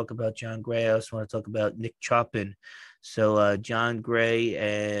order to talk about John Gray, I also want to talk about Nick Chopin. So John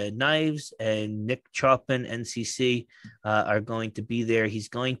Gray Knives and Nick Chopin NCC are going to be there. He's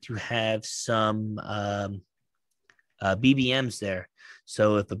going to have some BBMs there.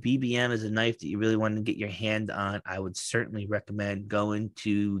 So if a BBM is a knife that you really want to get your hand on, I would certainly recommend going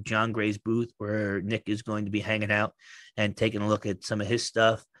to John Gray's booth where Nick is going to be hanging out and taking a look at some of his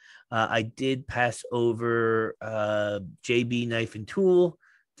stuff. I did pass over JB Knife and Tool.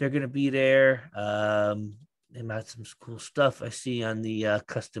 They're going to be there. They got some cool stuff I see on the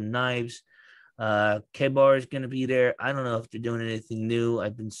custom knives. K-Bar is going to be there. I don't know if they're doing anything new.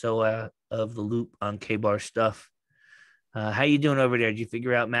 I've been so out of the loop on K-Bar stuff. How you doing over there? Did you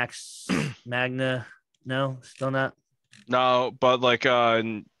figure out Magna? No, still not. No, but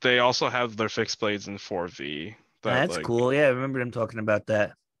they also have their fixed blades in 4V. That's cool. Yeah, I remember them talking about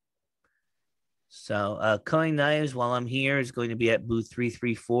that. So, Culling Knives, while I'm here, is going to be at booth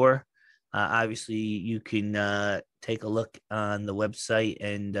 334. Obviously, you can take a look on the website,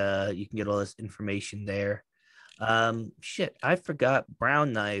 and you can get all this information there. I forgot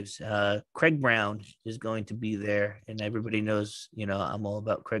Brown Knives. Craig Brown is going to be there, and everybody knows, I'm all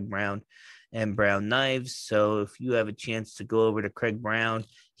about Craig Brown and Brown Knives. So if you have a chance to go over to Craig Brown,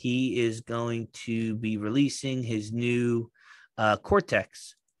 he is going to be releasing his new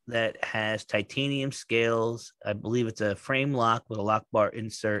Cortex that has titanium scales. I believe it's a frame lock with a lock bar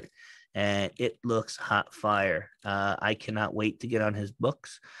insert, and it looks hot fire. I cannot wait to get on his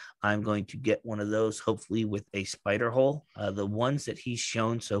books. I'm going to get one of those, hopefully with a spider hole. The ones that he's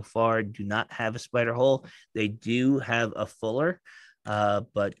shown so far do not have a spider hole. They do have a fuller,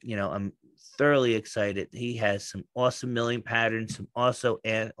 but I'm thoroughly excited. He has some awesome milling patterns, some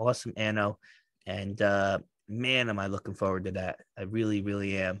awesome ano, and man, am I looking forward to that. I really,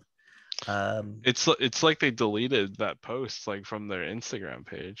 really am. It's like they deleted that post from their Instagram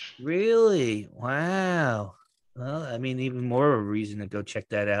page. Really? Wow. Well, even more of a reason to go check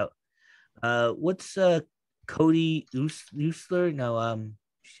that out. What's Cody Usler? No,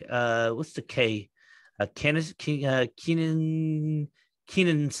 what's the K?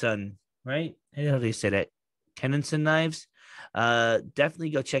 Keenanson, right? I don't know how they say that. Kennenson Knives.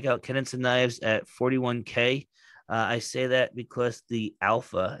 Definitely go check out Kennenson Knives at 41K. I say that because the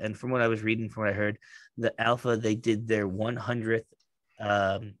Alpha, and from what I was reading, from what I heard, the Alpha, they did their 100th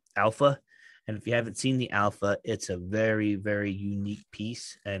Alpha, And if you haven't seen the alpha, it's a very, very unique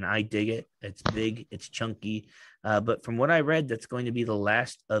piece, and I dig it. It's big, it's chunky, but from what I read, that's going to be the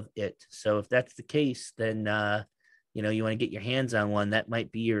last of it. So if that's the case, then you want to get your hands on one. That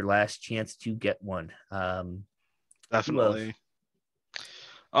might be your last chance to get one. Who else? Definitely.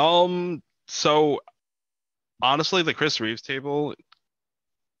 So honestly, the Chris Reeves table,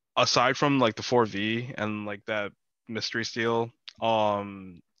 aside from like the 4V and like that mystery steel,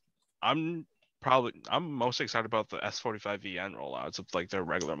 um, I'm most excited about the S45VN rollouts of like their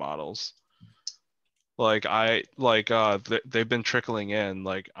regular models. Like they've been trickling in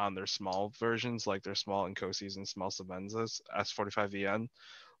like on their small versions, like their small Incosis and small Sabenzas S45VN.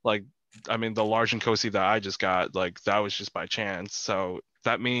 Like I mean the large Incosi that I just got, like that was just by chance. So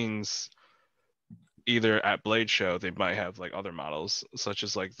that means either at Blade Show they might have like other models such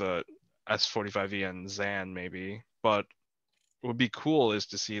as like the S45VN Zan maybe. But what would be cool is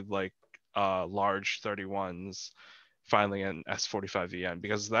to see like large 31s finally in S45VN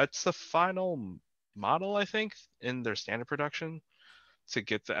because that's the final model I think in their standard production to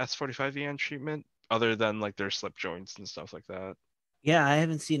get the S45VN treatment other than like their slip joints and stuff like that. Yeah, I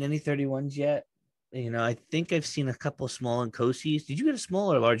haven't seen any 31s yet. I think I've seen a couple small Nkosis. Did you get a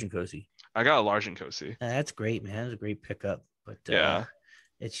small or a large Nkosi? I got a large Nkosi. That's great, man. That's a great pickup. But Yeah.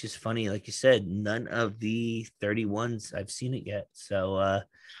 it's just funny, like you said, none of the 31s I've seen it yet. So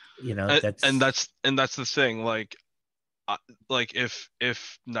And that's that's the thing like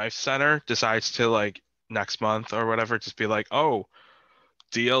if Knife Center decides to like next month or whatever just be like, "Oh,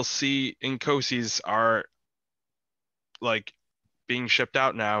 DLC Nkosis are like being shipped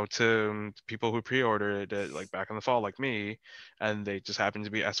out now to people who pre-ordered it like back in the fall like me and they just happen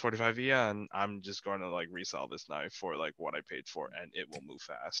to be S45VN, I'm just going to like resell this knife for like what I paid for and it will move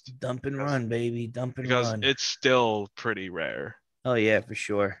fast dump and because run, baby. Dump and because run. it's still pretty rare. Oh yeah, for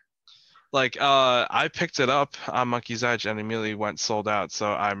sure. Like I picked it up on Monkey's Edge and immediately went sold out,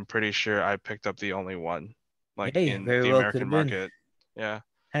 so I'm pretty sure I picked up the only one like Hey, in very the well could American have been. market. Yeah.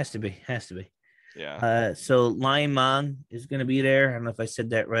 Has to be. Has to be. Yeah. So Lion Mang is going to be there. I don't know if I said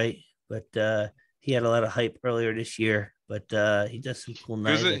that right, but he had a lot of hype earlier this year. But he does some cool He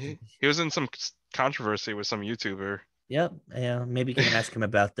was knives. I think. he was in some controversy with some YouTuber. Yep. Yeah. Maybe you can ask him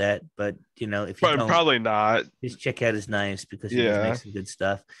about that. But if you But don't, probably not. just check out his knives because he does make Yeah. some good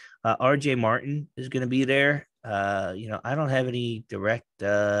stuff. RJ Martin is going to be there. I don't have any direct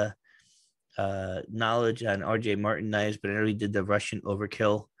knowledge on RJ Martin knives, but I know he did the Russian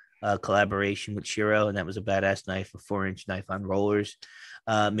Overkill collaboration with Shiro, and that was a badass knife, a 4-inch knife on rollers.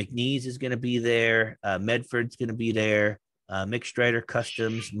 McNeese is going to be there. Medford's going to be there. Mixed Strider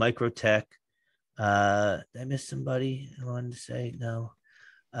Customs, Microtech. Did I miss somebody? I wanted to say no.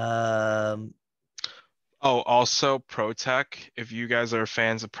 Um, Oh, also ProTech. If you guys are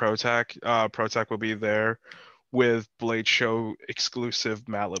fans of ProTech, ProTech will be there with Blade Show exclusive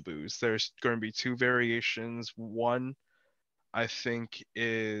Malibus. There's going to be two variations. One, I think,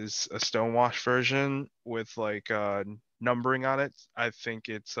 is a stonewash version with like numbering on it. I think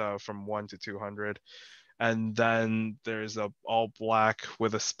it's from 1 to 200. And then there's a all black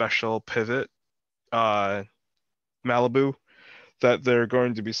with a special pivot uh Malibu that they're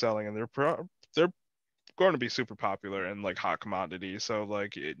going to be selling, and they're going to be super popular and like hot commodity. So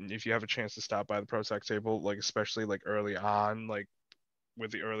like if you have a chance to stop by the ProTech table, like especially like early on, like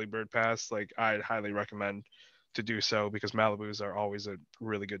with the early bird pass, like I'd highly recommend to do so because Malibus are always a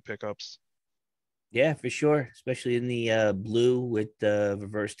really good pickups. yeah, for sure. Especially in the blue with the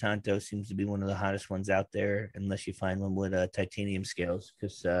reverse Tonto seems to be one of the hottest ones out there, unless you find one with titanium scales,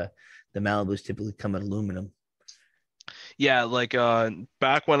 because the Malibus typically come in aluminum. Yeah, like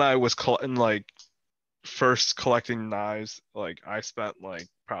back when I was collecting like first collecting knives, like I spent like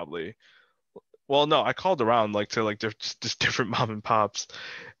probably well no, I called around like to like just different mom and pops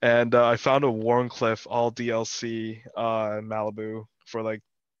and I found a Warncliffe all DLC Malibu for like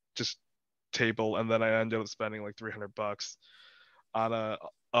just table and then I ended up spending like $300 on a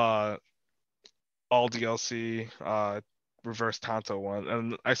uh all DLC reverse Tonto one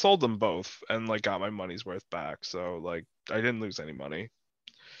and I sold them both and like got my money's worth back. So like I didn't lose any money.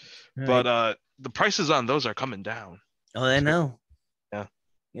 All But right. the prices on those are coming down Oh, I too. know. Yeah.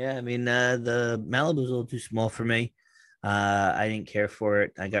 Yeah, I mean, the Malibu's a little too small for me. I didn't care for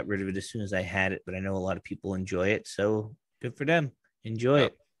it. I got rid of it as soon as I had it, but I know a lot of people enjoy it, so good for them. Enjoy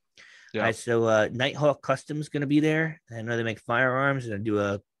Yep. it. All Yep. right, so Nighthawk Customs going to be there. I know they make firearms and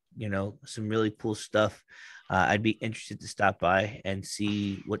do some really cool stuff. I'd be interested to stop by and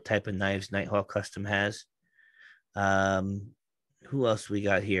see what type of knives Nighthawk Custom has. Um, who else we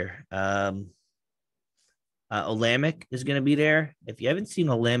got here? Olamic is going to be there. If you haven't seen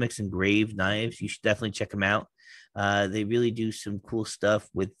Olamic's engraved knives, you should definitely check them out. They really do some cool stuff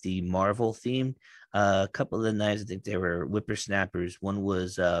with the Marvel theme. A couple of the knives, I think they were whippersnappers. One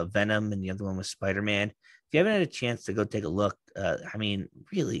was Venom, and the other one was Spider Man. If you haven't had a chance to go take a look, I mean,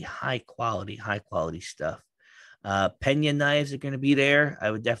 really high quality stuff. Pena knives are going to be there.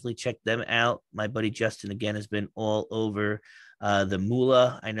 I would definitely check them out. My buddy Justin again has been all over the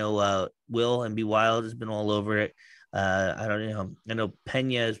Mula. I know Will and Be Wild has been all over it. I don't know. I know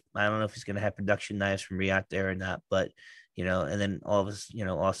Pena is. I don't know if he's going to have production knives from Riot there or not, but and then all of his,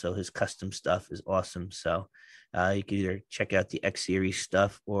 also his custom stuff is awesome. So you can either check out the X Series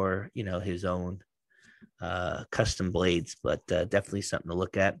stuff or his own custom blades, but definitely something to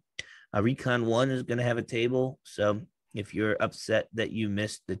look at. Recon 1 is going to have a table. So if you're upset that you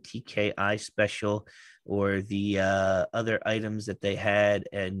missed the TKI special or the other items that they had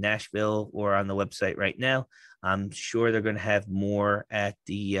in Nashville or on the website right now, I'm sure they're going to have more at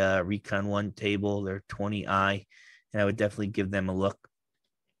the Recon 1 table. They're 20i, and I would definitely give them a look.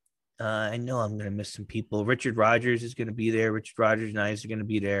 I know I'm going to miss some people. Richard Rogers is going to be there. Richard Rogers knives are going to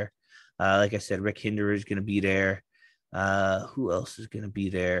be there. Like I said, Rick Hinderer is going to be there. Who else is going to be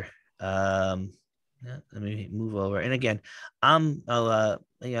there? Let me move over. And again, I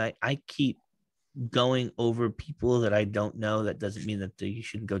keep going over people that I don't know. That doesn't mean that you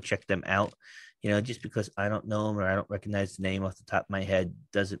shouldn't go check them out. Just because I don't know them or I don't recognize the name off the top of my head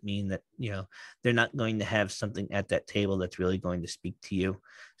doesn't mean that, they're not going to have something at that table that's really going to speak to you.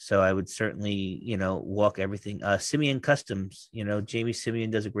 So I would certainly, walk everything. Simeon Customs, Jamie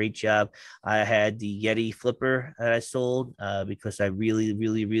Simeon does a great job. I had the Yeti flipper that I sold because I really,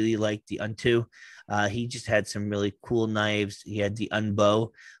 really, really liked the Unto. He just had some really cool knives. He had the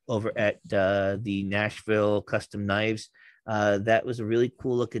Unbow over at the Nashville Custom Knives. That was a really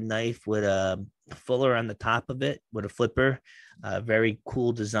cool looking knife with a fuller on the top of it with a flipper. Very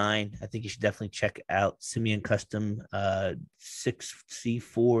cool design. I think you should definitely check out Simeon Custom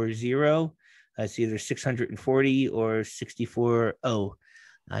 6C40. It's either 640 or 64. Oh,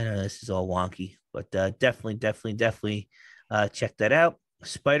 I know this is all wonky, but definitely check that out.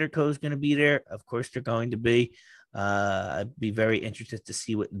 Spyderco is going to be there. Of course, they're going to be. I'd be very interested to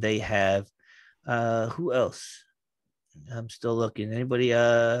see what they have. Who else? I'm still looking. Anybody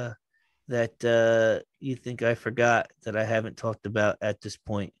that you think I forgot that I haven't talked about at this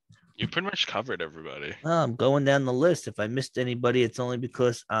point? You pretty much covered everybody. I'm going down the list. If I missed anybody, it's only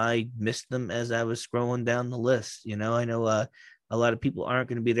because I missed them as I was scrolling down the list. I know a lot of people aren't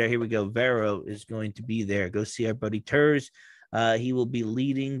going to be there. Here we go. Vero is going to be there. Go see our buddy Turs. He will be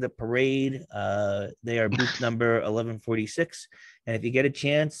leading the parade. They are booth number 1146. And if you get a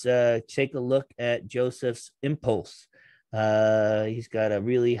chance, take a look at Joseph's Impulse. He's got a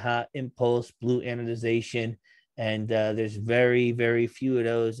really hot Impulse blue anodization, and there's very, very few of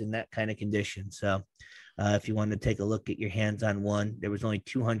those in that kind of condition. So if you want to take a look at your hands on one, there was only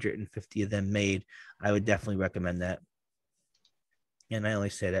 250 of them made. I would definitely recommend that. And I only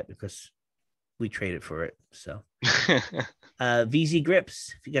say that because we traded for it. So VZ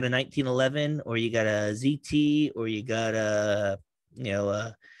grips. If you got a 1911 or you got a ZT or you got a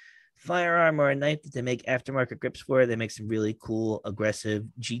firearm or a knife that they make aftermarket grips for, they make some really cool aggressive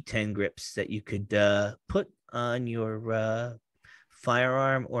G10 grips that you could put on your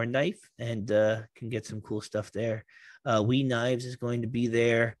firearm or knife and can get some cool stuff there. We Knives is going to be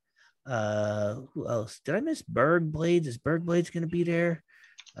there. Who else? Did I miss Berg Blades? Is Berg Blades going to be there?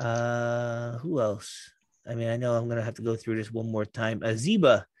 Who else? I mean, I know I'm going to have to go through this one more time.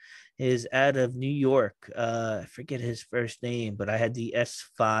 Zeba is out of New York. I forget his first name, but I had the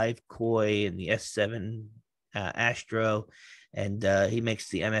S5 Koi and the S7 Astro, and he makes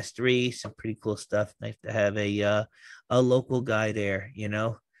the MS3. Some pretty cool stuff. Nice to have a local guy there.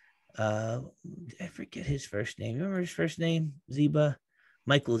 I forget his first name. Remember his first name? Zeba,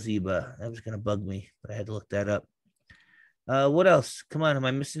 Michael Zeba. That was gonna bug me, but I had to look that up. What else? Come on, am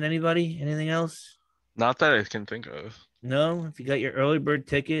I missing anybody? Anything else? Not that I can think of. No, if you got your early bird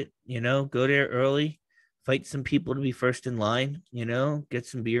ticket, go there early, fight some people to be first in line, get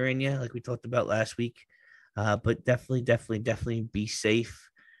some beer in you, like we talked about last week. But definitely be safe.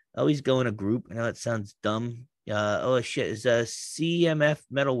 Always go in a group. I know it sounds dumb. Oh shit, is CMF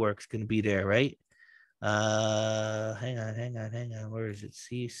Metalworks gonna be there, right? Hang on. Where is it?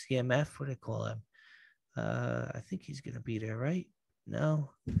 CMF? What do they call him? I think he's gonna be there, right? No,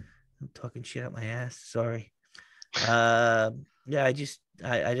 I'm talking shit out my ass. Sorry. Yeah, I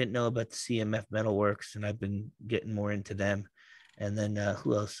didn't know about the CMF Metalworks, and I've been getting more into them. And then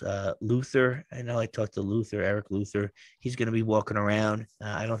who else? Luther. I know I talked to Luther, Eric Luther. He's going to be walking around.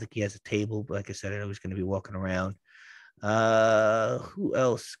 I don't think he has a table, but like I said, I know he's going to be walking around. Who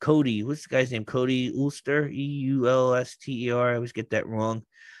else? Cody. What's the guy's name? Cody Ulster, Eulster. I always get that wrong.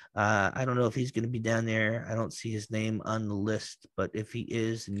 I don't know if he's going to be down there. I don't see his name on the list, but if he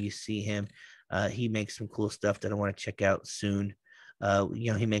is and you see him, he makes some cool stuff that I want to check out soon.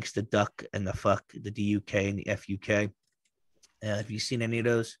 He makes the duck and the fuck, the DUK and the FUK. Have you seen any of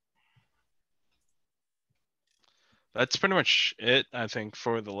those? That's pretty much it, I think,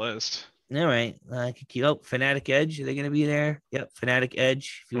 for the list. All right. I could keep up. Fanatic Edge, are they going to be there? Yep. Fanatic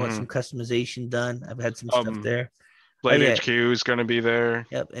Edge. If you want Mhm. some customization done, I've had some stuff there. Oh, Blade yeah. HQ is going to be there.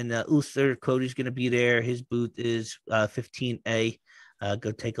 Yep. And Uther Cody's going to be there. His booth is 15A.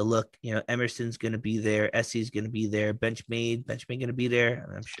 Go take a look. Emerson's going to be there. Essie's going to be there. Benchmade going to be there.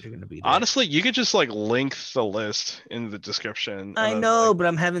 I'm sure they're going to be there. Honestly, you could just like link the list in the description. I then, know, like... but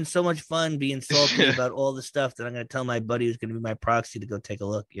I'm having so much fun being salty about all the stuff that I'm going to tell my buddy who's going to be my proxy to go take a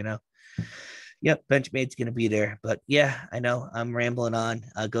look. Yep, Benchmade's going to be there. But yeah, I know I'm rambling on.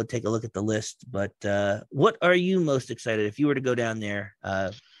 Go take a look at the list. But what are you most excited if you were to go down there?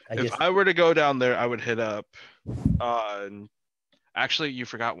 If I were to go down there, I would hit up. Actually, you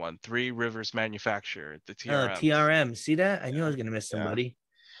forgot one. Three Rivers Manufacture, the TRM. TRM. See that? I knew I was going to miss somebody.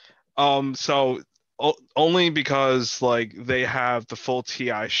 So only because like they have the full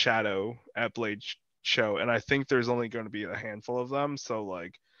TI Shadow at Blade Show, and I think there's only going to be a handful of them. So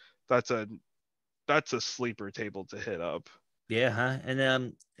like, that's a sleeper table to hit up. Yeah, huh?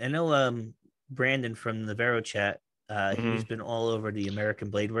 And I know Brandon from the Vero chat. He's been all over the American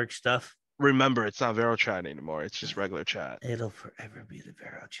Blade Works stuff. Remember, it's not Vero chat anymore. It's just regular chat. It'll forever be the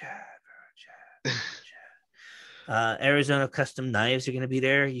Vero chat. Arizona Custom Knives are going to be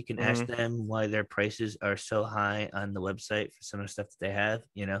there. You can ask them why their prices are so high on the website for some of the stuff that they have.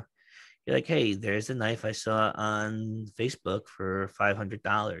 You're like, hey, there's a knife I saw on Facebook for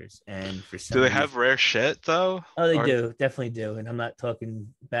 $500, and for some do they have rare shit though? Oh, they do, definitely do, and I'm not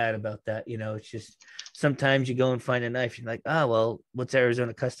talking bad about that. It's just sometimes you go and find a knife, you're like, oh well, what's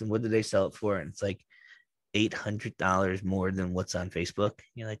Arizona Custom? What do they sell it for? And it's like $800 more than what's on Facebook.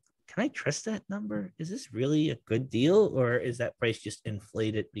 You're like, can I trust that number? Is this really a good deal, or is that price just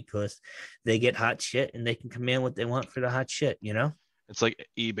inflated because they get hot shit and they can command what they want for the hot shit? It's like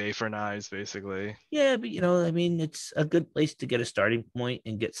eBay for knives, basically. Yeah, but it's a good place to get a starting point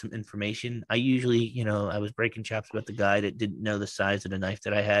and get some information. I usually, I was breaking chops about the guy that didn't know the size of the knife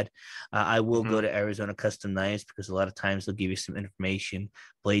that I had. I will go to Arizona Custom Knives because a lot of times they'll give you some information,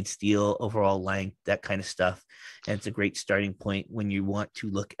 blade steel, overall length, that kind of stuff. And it's a great starting point when you want to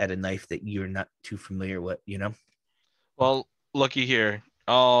look at a knife that you're not too familiar with, Well, looky here.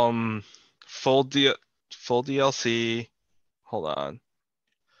 Full DLC. Hold on.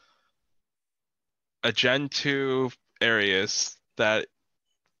 A Gen 2 Arius that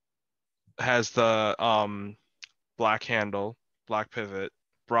has the black handle, black pivot,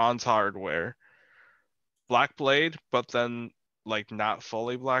 bronze hardware, black blade, but then like not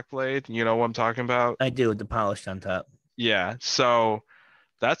fully black blade. You know what I'm talking about? I do, with the polished on top. Yeah. So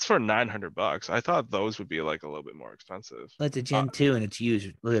that's for $900. I thought those would be like a little bit more expensive. That's a Gen 2 and it's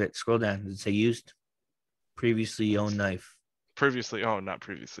used. Look at it. Scroll down. Does it say used? Previously owned knife. Previously owned, not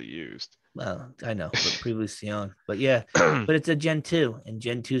previously used. Well, I know, but previously owned. But yeah, but it's a Gen 2, and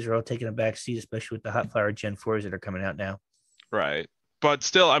Gen 2s are all taking a back seat, especially with the hot fire Gen 4s that are coming out now. Right. But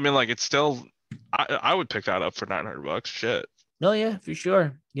still, I mean, like, it's still, I would pick that up for $900. Shit. No, yeah, for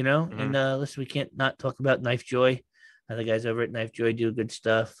sure. And listen, we can't not talk about Knife Joy. The guys over at Knife Joy do good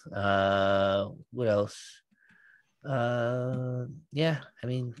stuff. What else? Yeah, I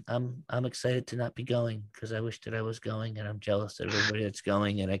mean, I'm excited to not be going because I wish that I was going, and I'm jealous of everybody that's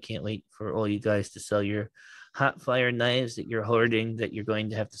going, and I can't wait for all you guys to sell your hot fire knives that you're hoarding that you're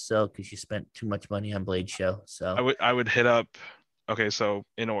going to have to sell because you spent too much money on Blade Show. So I would hit up. Okay, so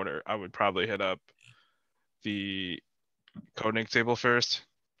in order, I would probably hit up the Codename table first,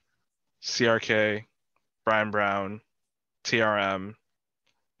 CRK, Brian Brown, TRM,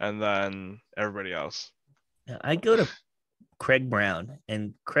 and then everybody else. I go to Craig Brown,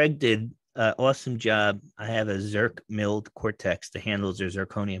 and Craig did an awesome job. I have a Zirc milled Cortex. The handles are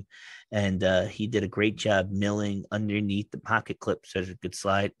zirconium, and he did a great job milling underneath the pocket clip so it could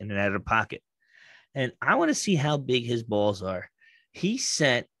slide in and out of the pocket. And I want to see how big his balls are. He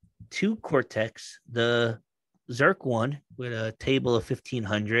sent two Cortex, the Zirc one with a table of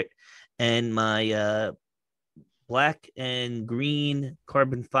 1500, and my black and green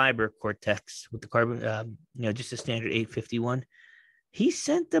carbon fiber Cortex with the carbon, just a standard 851. He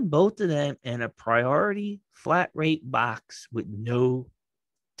sent the both of them in a priority flat rate box with no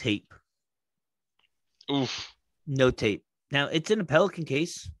tape. Oof. No tape. Now it's in a Pelican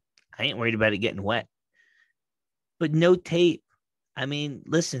case. I ain't worried about it getting wet, but no tape. I mean,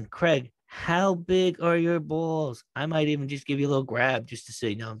 listen, Craig, how big are your balls? I might even just give you a little grab just to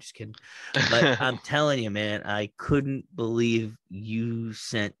say, no, I'm just kidding. But I'm telling you, man, I couldn't believe you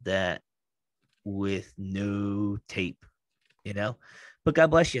sent that with no tape, you know? But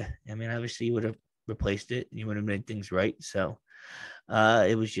God bless you. I mean, obviously, you would have replaced it, you would have made things right. So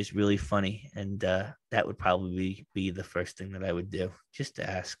it was just really funny. And that would probably be the first thing that I would do just to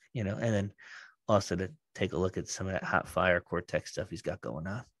ask, you know, and then also to take a look at some of that hot fire Cortex stuff he's got going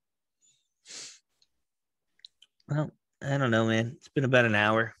on. Well, I don't know, man. It's been about an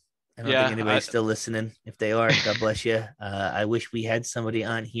hour. I don't think Yeah, anybody's still listening. If they are, God bless you. I wish we had somebody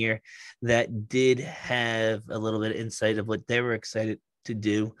on here that did have a little bit of insight of what they were excited to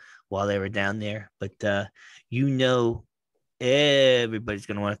do while they were down there. But you know, everybody's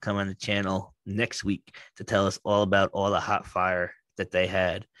going to want to come on the channel next week to tell us all about all the hot fire that they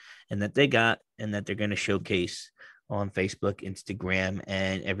had and that they got and that they're going to showcase on Facebook, Instagram,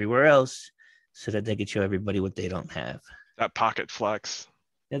 and everywhere else so that they can show everybody what they don't have. that pocket flex.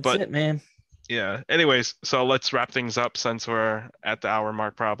 That's But it, man. yeah. Anyways, so let's wrap things up since we're at the hour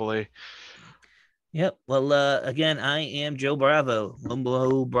mark probably. Yep. Well, again, I am Joe Bravo,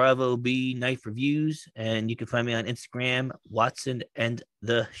 Wumbo Bravo B Knife Reviews, and you can find me on Instagram, Watson and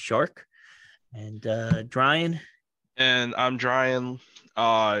the Shark, and Dryan. And I'm Dryan.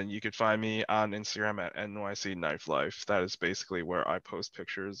 You could find me on Instagram at NYC Knife Life. That is basically where I post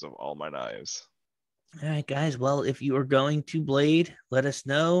pictures of all my knives. All right, guys. Well, if you are going to Blade, let us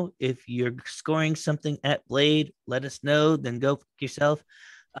know. If you're scoring something at Blade, let us know. Then go fuck yourself.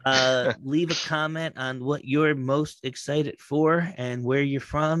 Leave a comment on what you're most excited for and where you're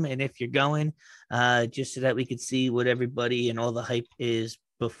from and if you're going, just so that we could see what everybody and all the hype is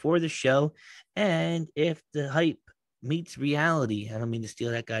before the show. And if the hype meets reality, I don't mean to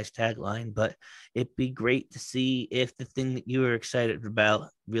steal that guy's tagline, but it'd be great to see if the thing that you were excited about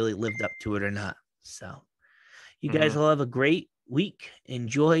really lived up to it or not. So you guys all have a great week.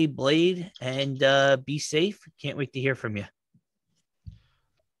 Enjoy Blade and be safe. Can't wait to hear from you.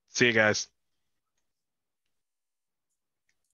 See you guys.